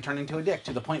completely turn into a dick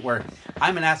to the point where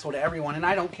I'm an asshole to everyone and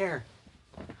I don't care.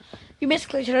 You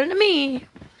basically turn into me.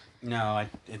 No,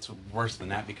 it's worse than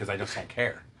that because I just don't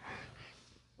care.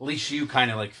 At least you kind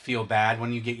of like feel bad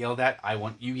when you get yelled at.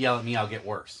 You yell at me, I'll get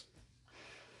worse.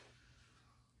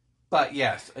 But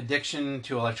yes, addiction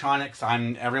to electronics.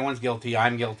 Everyone's guilty.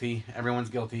 I'm guilty. Everyone's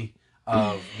guilty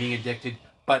of being addicted.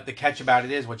 But the catch about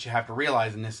it is what you have to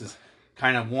realize, and this is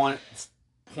kind of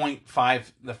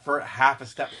 1.5, the first half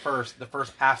step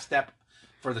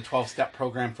for the 12-step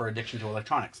program for addiction to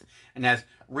electronics, and that's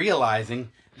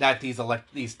realizing that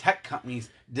these tech companies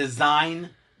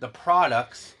design the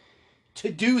products to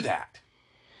do that.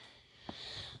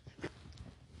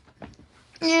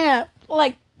 Yeah,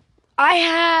 like, I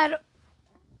had...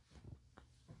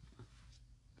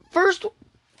 First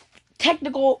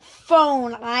technical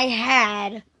phone I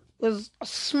had was a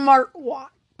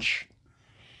smartwatch.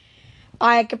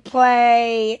 I could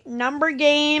play number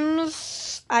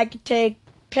games. I could take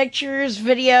pictures,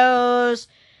 videos.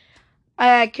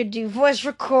 I could do voice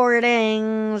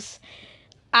recordings.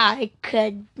 I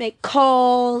could make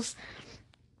calls.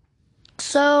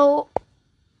 So,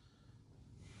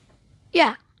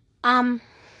 yeah.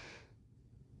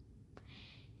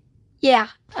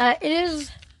 It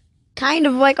is kind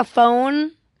of like a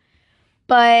phone,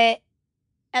 but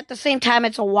at the same time,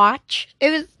 it's a watch.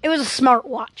 It was a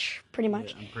smartwatch, pretty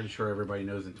much. Yeah, I'm pretty sure everybody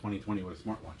knows in 2020 what a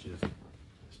smartwatch is,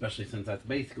 especially since that's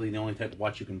basically the only type of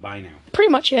watch you can buy now.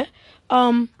 Pretty much, yeah.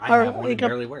 I have one and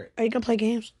barely wear it. Are you gonna play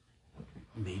games?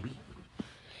 Maybe.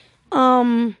 I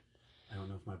don't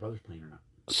know if my brother's playing or not.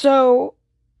 So,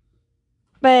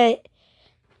 but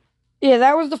yeah,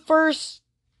 that was the first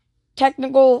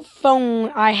technical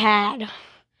phone I had.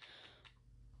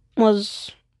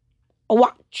 Was a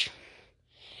watch.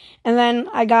 And then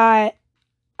I got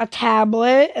a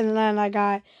tablet, and then I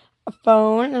got a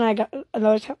phone, and I got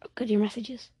another tablet. Look at your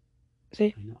messages.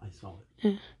 See? I know, I saw it.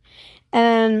 Yeah.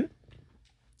 And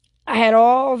I had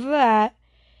all of that.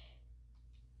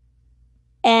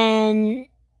 And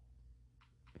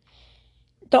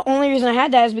the only reason I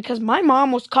had that is because my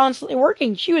mom was constantly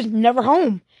working. She was never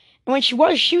home. And when she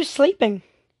was sleeping.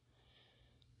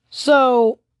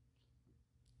 So,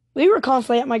 we were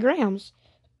constantly at my grand's.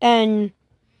 And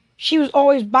she was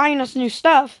always buying us new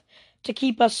stuff to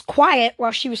keep us quiet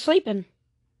while she was sleeping.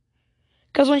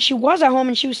 Because when she was at home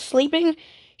and she was sleeping,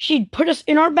 she'd put us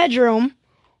in our bedroom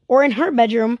or in her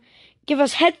bedroom, give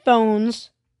us headphones,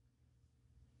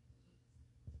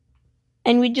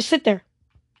 and we'd just sit there.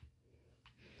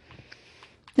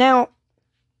 Now,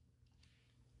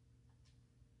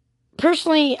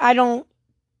 personally, I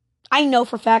know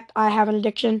for a fact I have an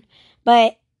addiction,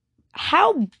 but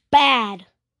how bad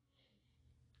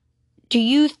do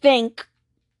you think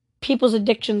people's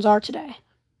addictions are today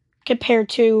compared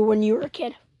to when you were a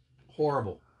kid?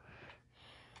 Horrible.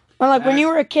 Well, like when you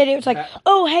were a kid, it was like,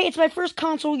 oh, hey, it's my first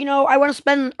console, I want to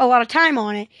spend a lot of time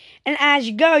on it. And as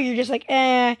you go, you're just like,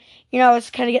 it's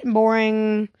kind of getting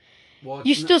boring. Well,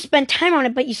 you still spend time on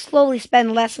it, but you slowly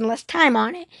spend less and less time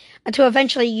on it until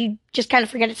eventually you just kind of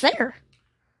forget it's there.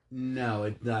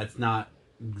 No, that's not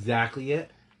exactly it.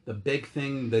 The big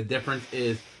thing, the difference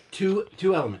is two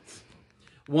elements.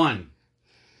 One,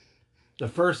 the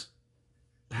first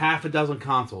half a dozen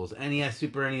consoles, NES,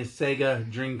 Super NES,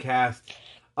 Sega, Dreamcast,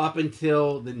 up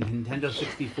until the Nintendo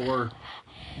 64,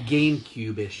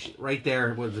 GameCube-ish, right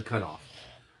there was the cutoff.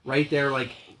 Right there,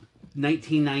 like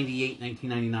 1998,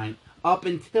 1999. Up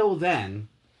until then,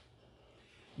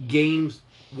 games,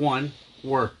 one,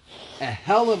 were a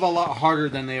hell of a lot harder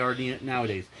than they are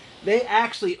nowadays. They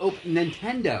actually,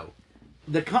 Nintendo,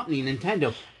 the company,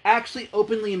 Nintendo, actually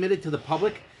openly admitted to the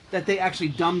public that they actually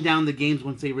dumbed down the games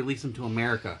once they released them to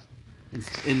America.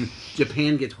 And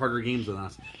Japan gets harder games than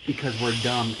us because we're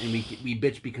dumb and we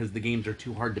bitch because the games are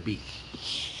too hard to beat.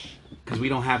 Because we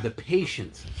don't have the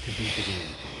patience to beat the game.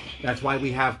 That's why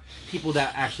we have people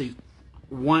that actually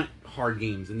want hard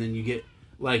games, and then you get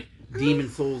like Demon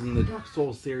Souls and the Dark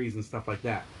Souls series and stuff like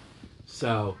that.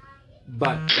 So,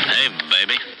 but hey,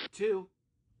 baby.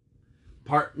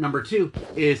 Part number 2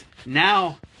 is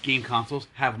now game consoles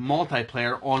have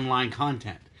multiplayer online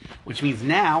content, which means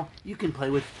now you can play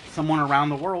with someone around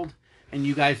the world, and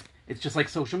you guys, it's just like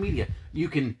social media. You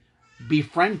can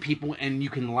befriend people and you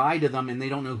can lie to them, and they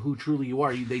don't know who truly you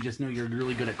are. They just know you're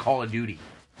really good at Call of Duty.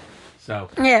 So,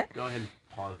 Yeah. Go ahead and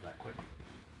pause that quick.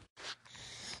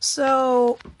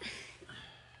 So,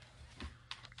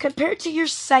 compared to your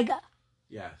Sega,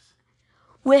 Yes.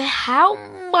 with how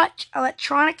much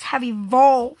electronics have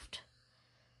evolved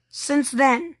since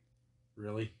then,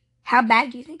 Really? how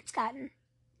bad do you think it's gotten?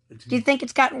 Do you think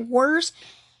it's gotten worse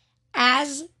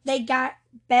as they got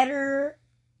better,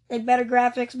 like better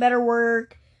graphics, better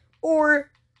work, or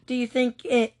do you think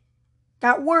it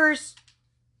got worse,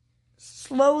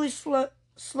 slowly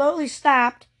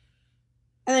stopped,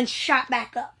 and then shot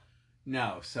back up?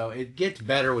 No, so it gets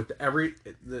better with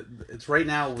it's right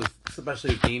now with,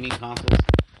 especially with gaming consoles.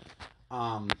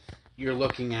 You're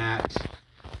looking at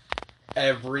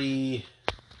every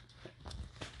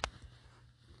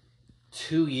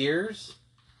 2 years.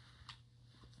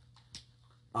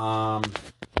 I'd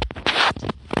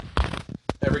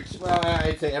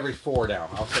say every 4 now.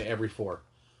 I'll say every 4.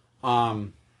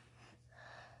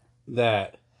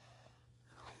 That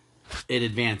it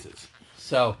advances.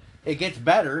 So it gets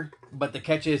better, but the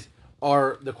catches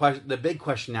are the big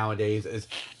question nowadays is,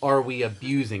 are we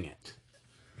abusing it?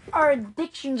 Our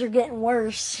addictions are getting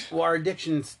worse. Well, our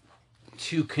addictions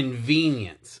to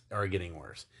convenience are getting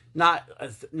worse. Not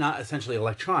essentially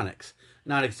electronics.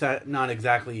 Not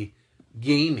exactly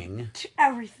gaming. To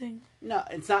everything. No,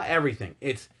 it's not everything.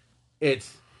 It's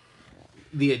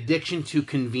the addiction to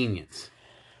convenience,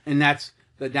 and that's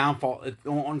the downfall.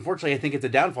 Unfortunately, I think it's a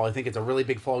downfall. I think it's a really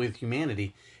big flaw with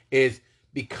humanity, is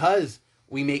because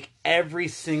we make every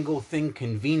single thing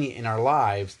convenient in our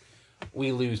lives,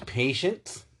 we lose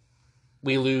patience,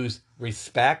 we lose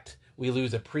respect, we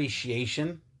lose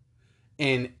appreciation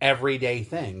in everyday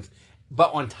things.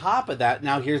 But on top of that,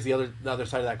 now here's the other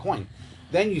side of that coin.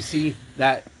 Then you see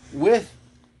that with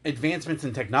advancements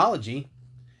in technology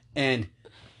and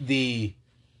the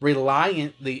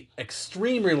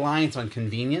extreme reliance on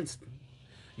convenience,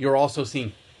 you're also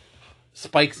seeing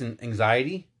spikes in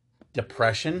anxiety,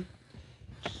 depression,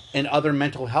 and other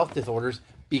mental health disorders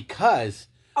because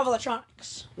Of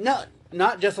electronics. no,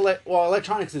 not just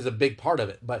electronics is a big part of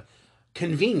it, but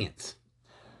convenience.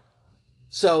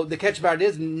 So the catch about it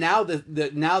is now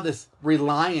this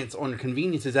reliance on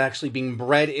convenience is actually being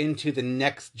bred into the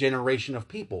next generation of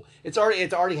people. It's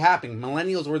already happening.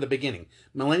 Millennials were the beginning.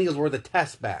 Millennials were the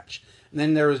test batch. And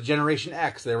then there was Generation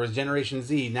X. There was Generation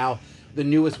Z. Now the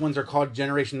newest ones are called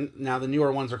the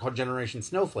newer ones are called Generation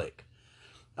Snowflake.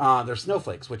 They're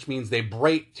snowflakes, which means they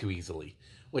break too easily.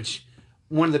 Which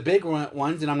one of the big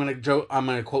ones, and I'm going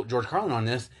to quote George Carlin on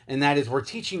this, and that is we're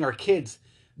teaching our kids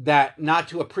that not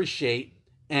to appreciate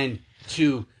and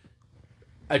to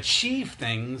achieve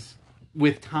things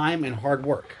with time and hard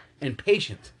work and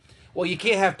patience. Well, you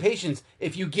can't have patience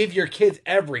if you give your kids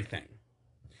everything.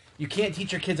 You can't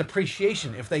teach your kids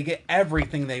appreciation if they get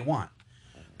everything they want.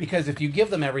 Because if you give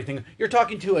them everything, you're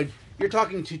talking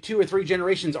to 2 or 3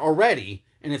 generations already,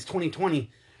 and it's 2020,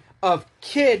 of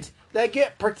kids that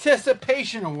get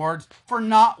participation awards for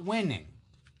not winning.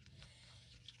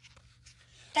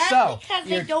 That's because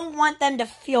they don't want them to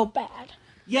feel bad.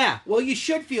 Yeah, well, you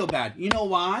should feel bad. You know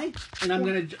why?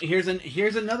 And here's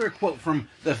another quote from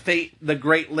the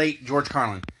great late George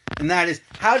Carlin, and that is,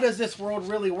 "How does this world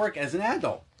really work as an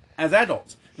adult? As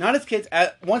adults, not as kids.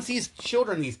 Once these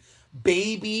children, these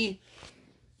baby,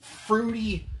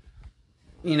 fruity,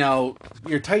 your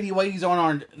tighty whities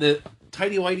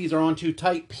are on too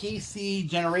tight PC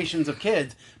generations of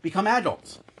kids become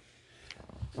adults.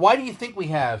 Why do you think we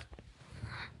have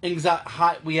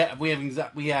Zoloft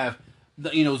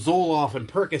and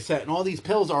Percocet and all these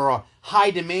pills are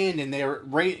high demand, and they're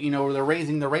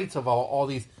raising the rates of all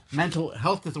these mental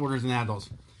health disorders in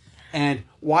adults? And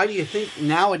why do you think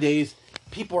nowadays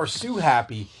people are so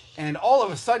happy? And all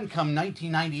of a sudden, come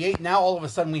 1998, now all of a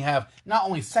sudden we have not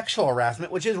only sexual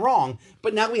harassment, which is wrong,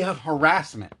 but now we have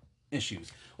harassment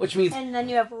issues, which means... And then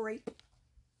you have rape.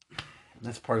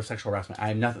 That's part of sexual harassment.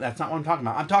 That's not what I'm talking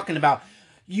about. I'm talking about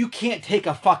you can't take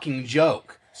a fucking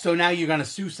joke, so now you're going to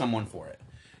sue someone for it.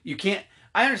 You can't...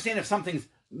 I understand if something's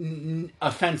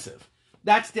offensive.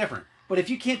 That's different. But if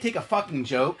you can't take a fucking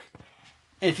joke,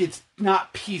 if it's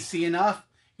not PC enough,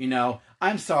 you know,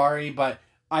 I'm sorry, but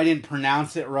I didn't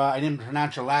pronounce it right. I didn't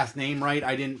pronounce your last name right.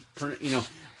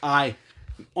 I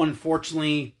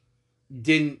unfortunately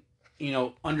didn't,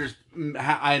 I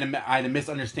had a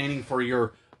misunderstanding for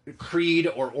your creed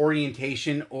or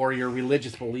orientation or your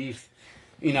religious beliefs.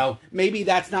 You know, maybe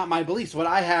that's not my beliefs. What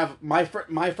I have, my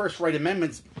First Right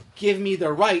Amendments give me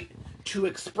the right to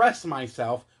express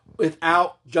myself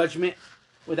without judgment,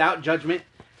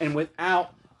 and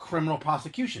without criminal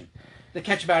prosecution. The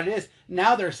catch about it is,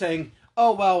 now they're saying,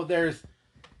 oh, well,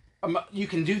 you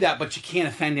can do that, but you can't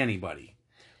offend anybody.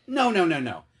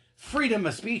 No. Freedom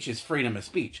of speech is freedom of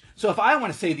speech. So if I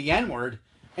want to say the N-word,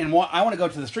 and I want to go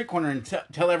to the street corner and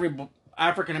tell every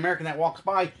African American that walks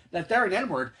by that they're an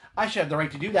N-word, I should have the right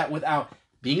to do that without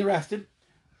being arrested,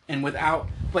 and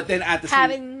but then at the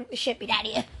having shit beat out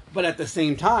of you. But at the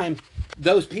same time,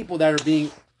 those people that are being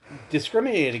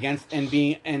discriminated against and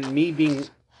me being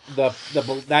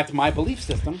that's my belief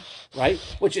system, right?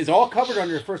 Which is all covered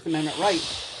under the First Amendment right.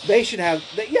 They should have,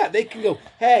 they can go,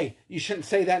 hey, you shouldn't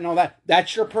say that and all that.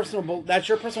 That's your personal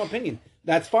opinion.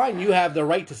 That's fine. You have the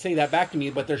right to say that back to me,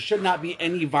 but there should not be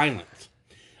any violence.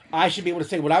 I should be able to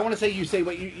say what I want to say. You say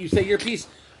what you say your piece.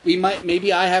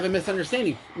 Maybe I have a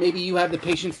misunderstanding. Maybe you have the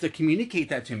patience to communicate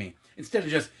that to me instead of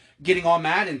just getting all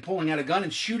mad and pulling out a gun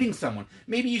and shooting someone.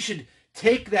 Maybe you should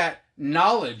take that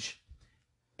knowledge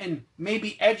and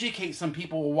maybe educate some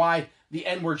people why the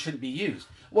N-word shouldn't be used.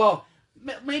 Well,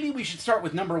 maybe we should start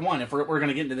with number one if we're going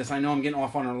to get into this. I know I'm getting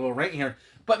off on a little right here,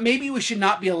 but maybe we should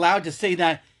not be allowed to say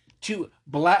that to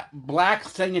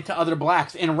blacks saying it to other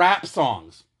blacks in rap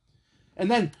songs.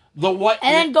 And then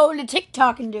then going to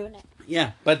TikTok and doing it.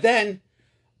 Yeah, but then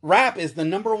rap is the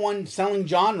number one selling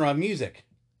genre of music.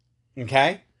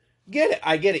 Okay? Get it.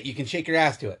 I get it. You can shake your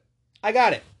ass to it. I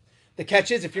got it. The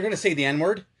catch is, if you're going to say the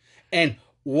N-word and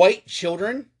white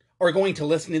children are going to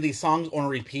listen to these songs on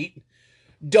repeat,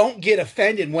 don't get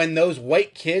offended when those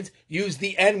white kids use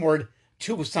the N-word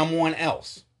to someone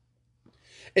else.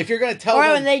 If you're going to tell them...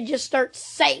 Or when they just start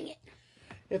saying it.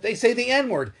 If they say the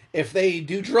N-word, if they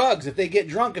do drugs, if they get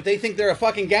drunk, if they think they're a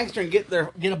fucking gangster and get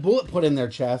a bullet put in their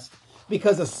chest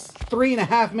because a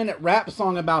 3.5-minute rap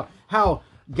song about how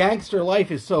gangster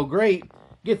life is so great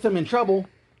gets them in trouble,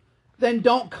 then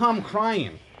don't come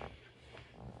crying.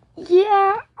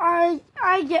 Yeah, I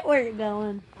get where you're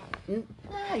going.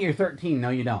 You're 13. No,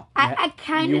 you don't. I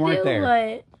kind of do, there.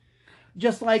 but...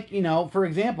 Just like, for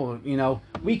example,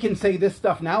 we can say this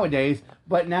stuff nowadays,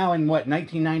 but now in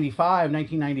 1995,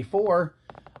 1994,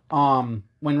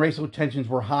 when racial tensions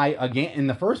were high again in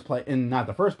the first place, not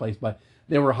the first place, but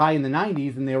they were high in the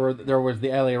 90s, and there was the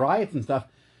LA riots and stuff.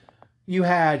 You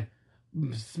had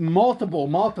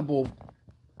multiple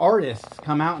artists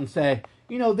come out and say,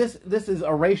 this is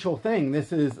a racial thing.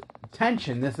 This is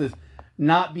tension. This is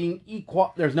not being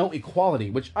equal. There's no equality,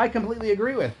 which I completely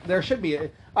agree with. There should be.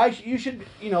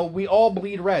 We all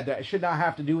bleed red. That should not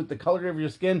have to do with the color of your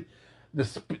skin,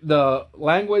 the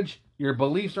language, your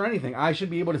beliefs, or anything. I should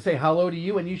be able to say hello to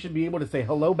you, and you should be able to say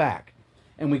hello back.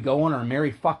 And we go on our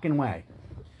merry fucking way.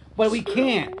 But we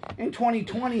can't. In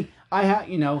 2020, I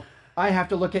have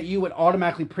to look at you and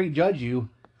automatically prejudge you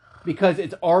because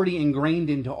it's already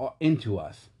ingrained into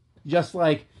us. Just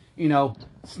like, the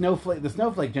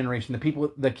snowflake generation,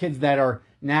 the kids that are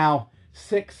now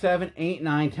 6, 7, 8,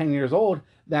 9, 10 years old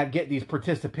that get these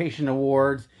participation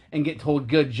awards and get told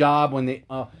good job when they,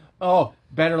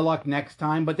 better luck next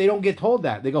time. But they don't get told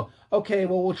that. They go, okay,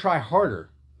 well, we'll try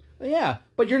harder. Yeah,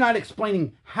 but you're not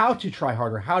explaining how to try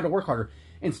harder, how to work harder.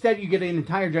 Instead, you get an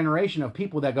entire generation of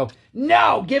people that go,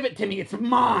 no, give it to me. It's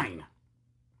mine.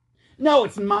 No,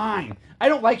 it's mine. I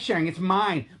don't like sharing. It's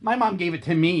mine. My mom gave it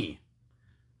to me.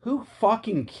 Who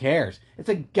fucking cares? It's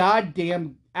a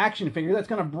goddamn action figure that's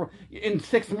going to, in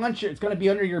 6 months, it's going to be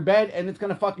under your bed and it's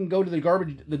going to fucking go to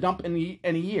the dump in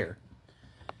a year.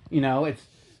 It's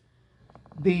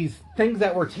these things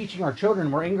that we're teaching our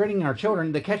children, we're ingraining our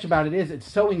children. The catch about it is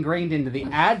it's so ingrained into the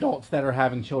adults that are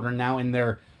having children now in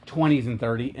their 20s and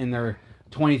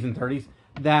 30s,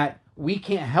 that we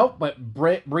can't help but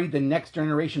breed the next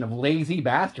generation of lazy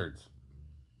bastards.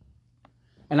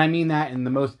 And I mean that in the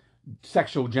most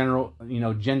sexual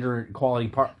gender equality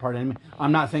part of it.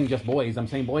 I'm not saying just boys, I'm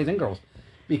saying boys and girls.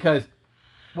 Because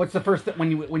what's the first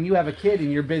when you have a kid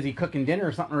and you're busy cooking dinner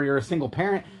or something, or you're a single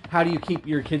parent, how do you keep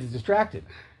your kids distracted?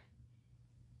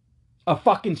 A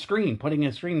fucking screen, putting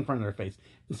a screen in front of their face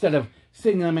instead of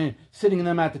sitting them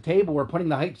at the table, or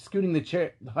scooting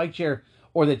the high chair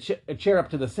or the chair up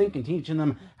to the sink and teaching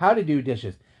them how to do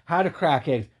dishes, how to crack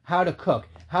eggs, how to cook,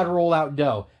 how to roll out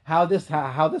dough, how this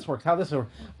works, how this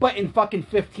works. But in fucking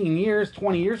 15 years,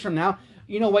 20 years from now,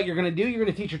 you know what you're going to do? You're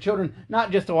going to teach your children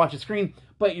not just to watch a screen,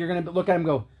 but you're going to look at them and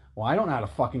go, well, I don't know how to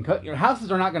fucking cook. Your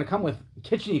houses are not going to come with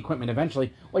kitchen equipment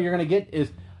eventually. What you're going to get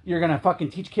is you're going to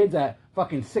fucking teach kids at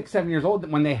fucking 6, 7 years old that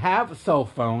when they have cell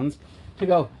phones to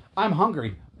go, I'm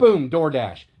hungry. Boom,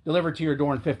 DoorDash. Delivered to your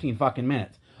door in 15 fucking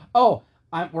minutes. Oh,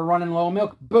 we're running low on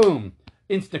milk. Boom,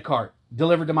 Instacart.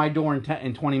 Delivered to my door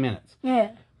in 20 minutes.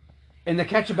 Yeah. And the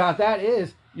catch about that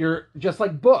is you're just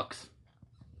like books.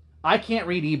 I can't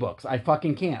read ebooks. I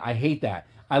fucking can't. I hate that.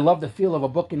 I love the feel of a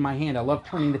book in my hand. I love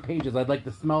turning the pages. I like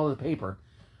the smell of the paper,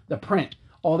 the print,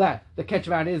 all that. The catch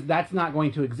about it is that's not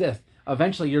going to exist.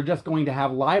 Eventually, you're just going to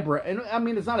have library. And I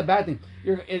mean, it's not a bad thing.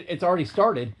 It's already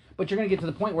started, but you're going to get to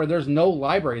the point where there's no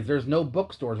libraries. There's no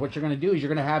bookstores. What you're going to do is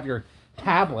you're going to have your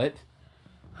tablet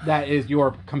that is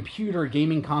your computer,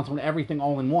 gaming console, and everything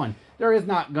all in one. There is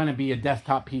not going to be a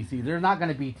desktop PC. There's not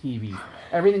going to be TVs.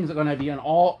 Everything's going to be an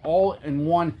all in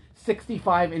one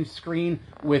 65-inch screen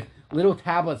with little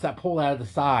tablets that pull out of the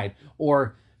side.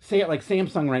 Or say it like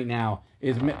Samsung right now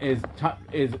is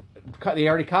they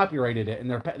already copyrighted it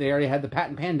and they already had the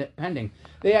patent pending.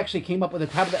 They actually came up with a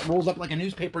tablet that rolls up like a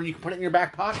newspaper and you can put it in your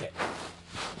back pocket.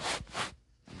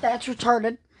 That's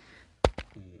retarded.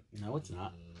 No, it's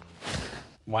not.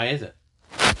 Why is it?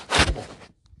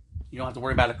 You don't have to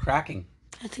worry about it cracking.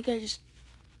 I think I just...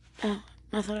 Oh,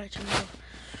 I thought I turned it off.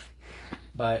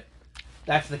 But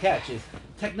that's the catch. Is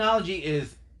technology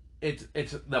is it's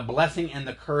the blessing and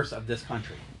the curse of this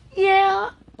country. Yeah.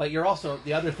 But you're also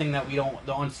the other thing that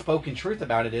the unspoken truth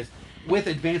about it is with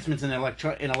advancements in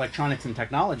electronics and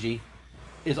technology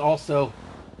is also,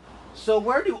 so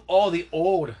where do all the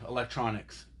old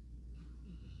electronics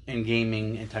and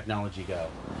gaming and technology go?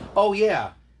 Oh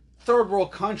yeah, third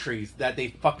world countries that they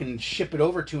fucking ship it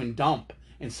over to and dump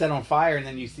and set on fire, and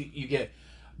then you get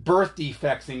birth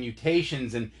defects and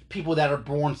mutations and people that are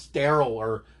born sterile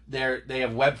or they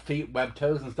have web feet, web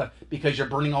toes and stuff because you're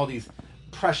burning all these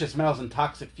precious metals and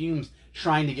toxic fumes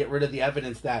trying to get rid of the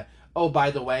evidence that, oh,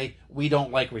 by the way, we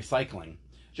don't like recycling.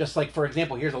 Just like, for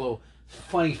example, here's a little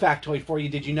funny factoid for you.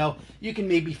 Did you know you can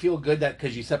maybe feel good that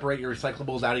because you separate your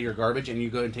recyclables out of your garbage and you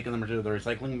go and take them to the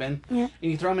recycling bin? Yeah.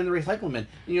 And you throw them in the recycling bin.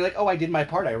 And you're like, oh, I did my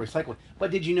part. I recycled.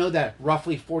 But did you know that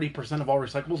roughly 40% of all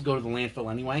recyclables go to the landfill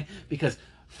anyway? Because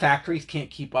factories can't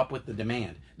keep up with the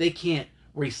demand. They can't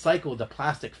recycle the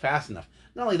plastic fast enough.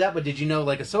 Not only that, but did you know,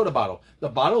 like a soda bottle, the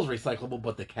bottle's recyclable,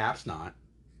 but the cap's not.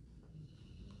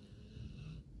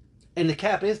 And the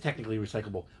cap is technically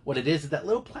recyclable. What it is that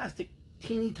little plastic,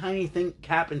 teeny tiny thing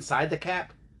cap inside the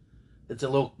cap. That's a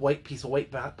little white piece of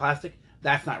white plastic.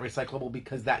 That's not recyclable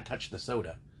because that touched the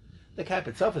soda. The cap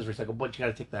itself is recyclable, but you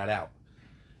got to take that out.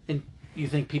 And you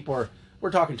think people are?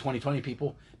 We're talking 2020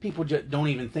 people. People just don't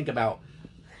even think about.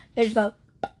 They just go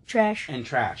trash. And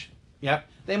trash. Yep.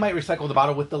 They might recycle the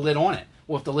bottle with the lid on it.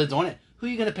 Well, if the lid's on it, who are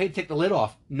you going to pay to take the lid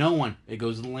off? No one. It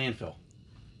goes to the landfill.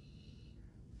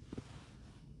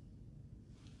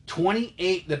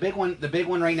 28. The big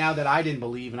one right now that I didn't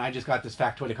believe, and I just got this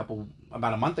factoid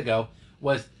about a month ago,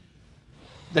 was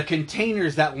the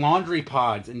containers that laundry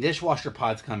pods and dishwasher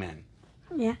pods come in.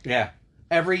 Yeah. Yeah.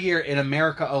 Every year in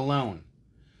America alone,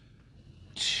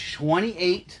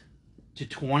 28 to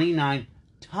 29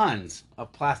 tons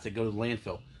of plastic go to the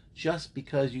landfill just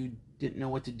because you didn't know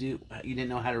what to do. You didn't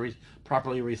know how to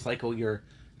properly recycle your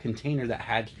container that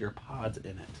had your pods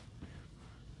in it.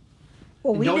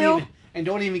 Well, we do.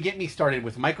 Don't even get me started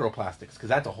with microplastics, because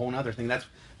that's a whole other thing.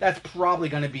 That's probably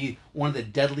going to be one of the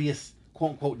deadliest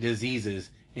quote unquote diseases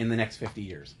in the next 50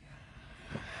 years.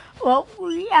 Well,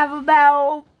 we have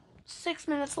about 6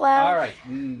 minutes left. All right,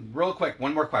 real quick,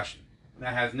 one more question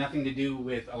that has nothing to do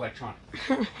with electronics.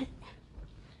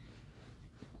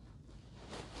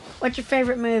 What's your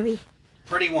favorite movie?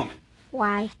 Pretty Woman.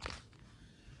 Why?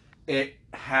 It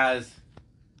has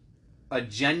a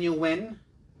genuine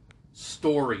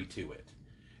story to it.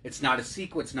 It's not a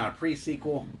sequel. It's not a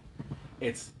pre-sequel.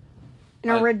 It's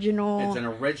an original. It's an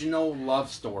original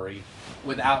love story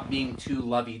without being too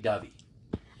lovey-dovey.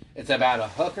 It's about a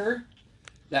hooker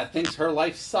that thinks her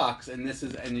life sucks,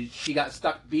 and she got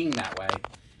stuck being that way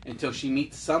until she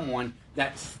meets someone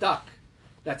that's stuck,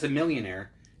 that's a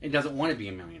millionaire, and doesn't want to be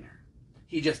a millionaire.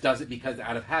 He just does it because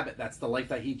out of habit. That's the life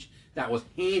that was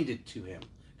handed to him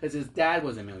because his dad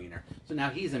was a millionaire. So now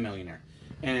he's a millionaire.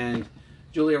 And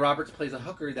Julia Roberts plays a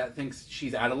hooker that thinks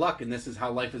she's out of luck and this is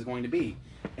how life is going to be.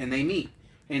 And they meet.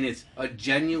 And it's a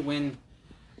genuine,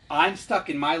 I'm stuck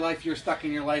in my life, you're stuck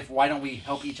in your life, why don't we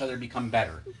help each other become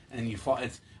better? And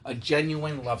it's a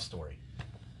genuine love story.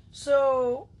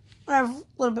 So, I have a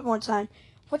little bit more time.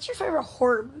 What's your favorite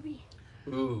horror movie?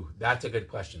 Ooh, that's a good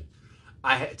question.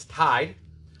 It's tied,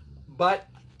 but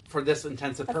for this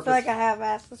intensive I purpose, feel like I have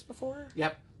asked this before.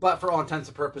 Yep. But for all intents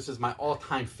and purposes, my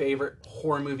all-time favorite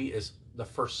horror movie is the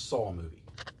first Saw movie.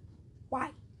 Why?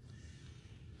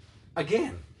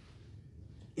 Again,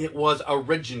 it was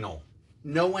original.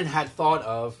 No one had thought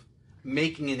of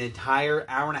making an entire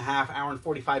hour and a half, hour and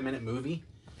 45-minute movie.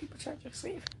 People try to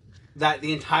sleep. That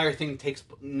the entire thing takes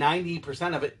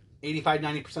 90% of it,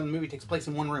 85-90% of the movie takes place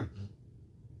in one room.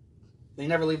 They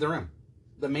never leave the room.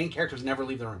 The main characters never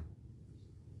leave the room.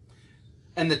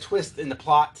 And the twist in the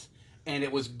plot, and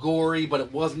it was gory, but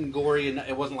it wasn't gory, and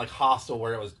it wasn't like Hostel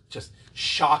where it was just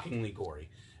shockingly gory.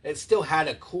 It still had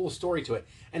a cool story to it.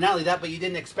 And not only that, but you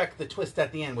didn't expect the twist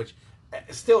at the end, which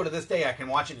still to this day I can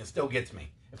watch it and it still gets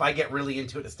me. If I get really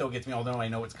into it, it still gets me, although I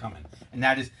know it's coming. And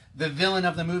that is, the villain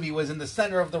of the movie was in the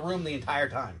center of the room the entire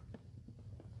time.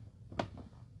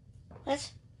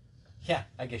 What? Yeah,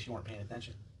 I guess you weren't paying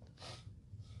attention.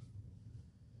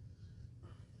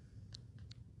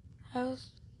 Wait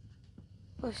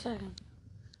a second.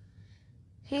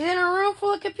 He's in a room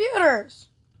full of computers.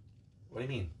 What do you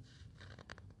mean?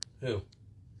 Who?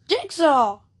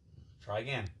 Jigsaw. Try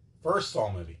again. First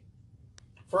Saw movie.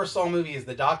 First Saw movie is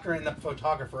the doctor and the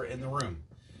photographer in the room.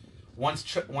 One's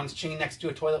chained next to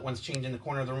a toilet. One's chained in the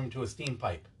corner of the room to a steam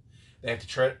pipe. They have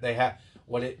to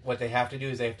what they have to do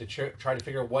is they have to try to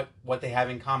figure out what they have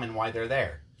in common, why they're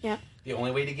there. Yeah. The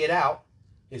only way to get out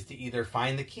is to either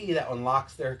find the key that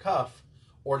unlocks their cuff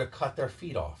or to cut their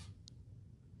feet off.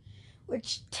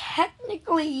 Which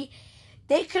technically,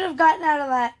 they could have gotten out of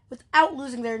that without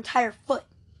losing their entire foot.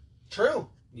 True.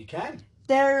 You can.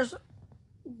 There's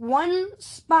one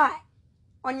spot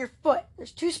on your foot.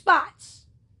 There's two spots.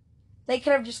 They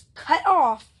could have just cut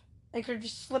off. They could have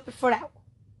just slipped a foot out.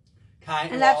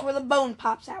 And that's where the bone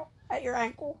pops out at your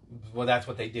ankle. Well, that's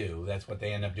what they do. That's what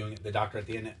they end up doing. The doctor at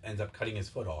the end ends up cutting his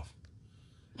foot off.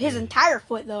 His entire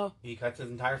foot, though. He cuts his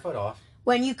entire foot off.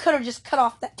 When you could have just cut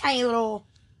off that tiny little...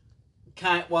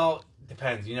 Well,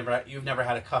 depends. You've never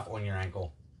had a cuff on your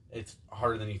ankle. It's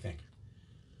harder than you think.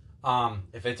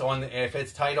 If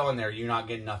it's tight on there, you're not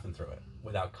getting nothing through it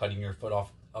without cutting your foot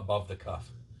off above the cuff.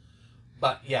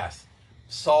 But yes,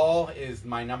 Saw is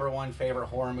my number one favorite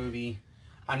horror movie.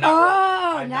 I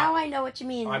know what you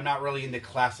mean. I'm not really into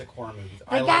classic horror movies.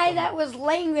 The guy that was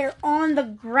laying there on the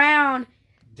ground,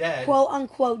 dead, quote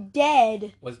unquote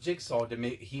dead, was Jigsaw.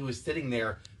 He was sitting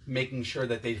there making sure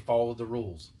that they followed the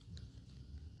rules.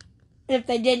 If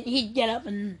they didn't, he'd get up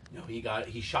and... No,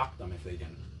 he shocked them if they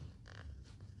didn't.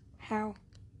 How?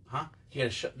 Huh? He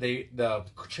had the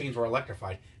chains were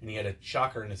electrified, and he had a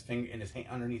shocker in his finger, in his hand,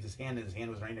 underneath his hand, and his hand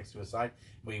was right next to his side.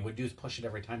 What he would do is push it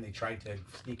every time they tried to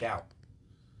sneak out.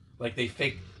 Like the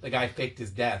guy faked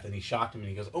his death, and he shocked him, and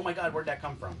he goes, "Oh my God, where'd that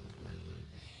come from?"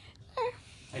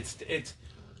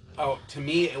 To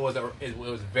me, it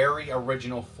was very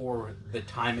original for the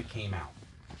time it came out.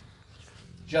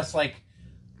 Just like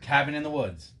Cabin in the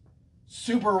Woods,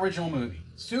 super original movie,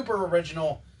 super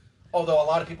original. Although a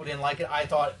lot of people didn't like it, I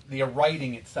thought the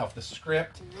writing itself, the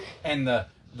script, and the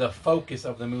focus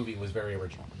of the movie was very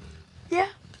original. Yeah.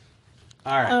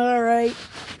 All right.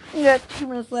 We got 2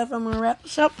 minutes left. I'm going to wrap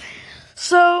this up.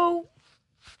 So,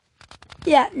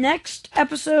 yeah, next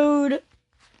episode,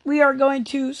 we are going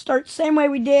to start the same way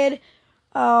we did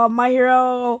My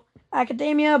Hero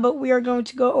Academia, but we are going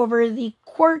to go over the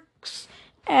quirks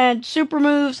and super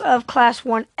moves of Class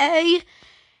 1A,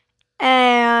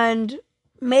 and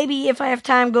maybe if I have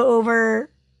time, go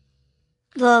over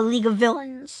the League of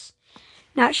Villains.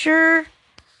 Not sure,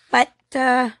 but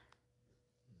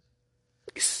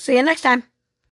see you next time.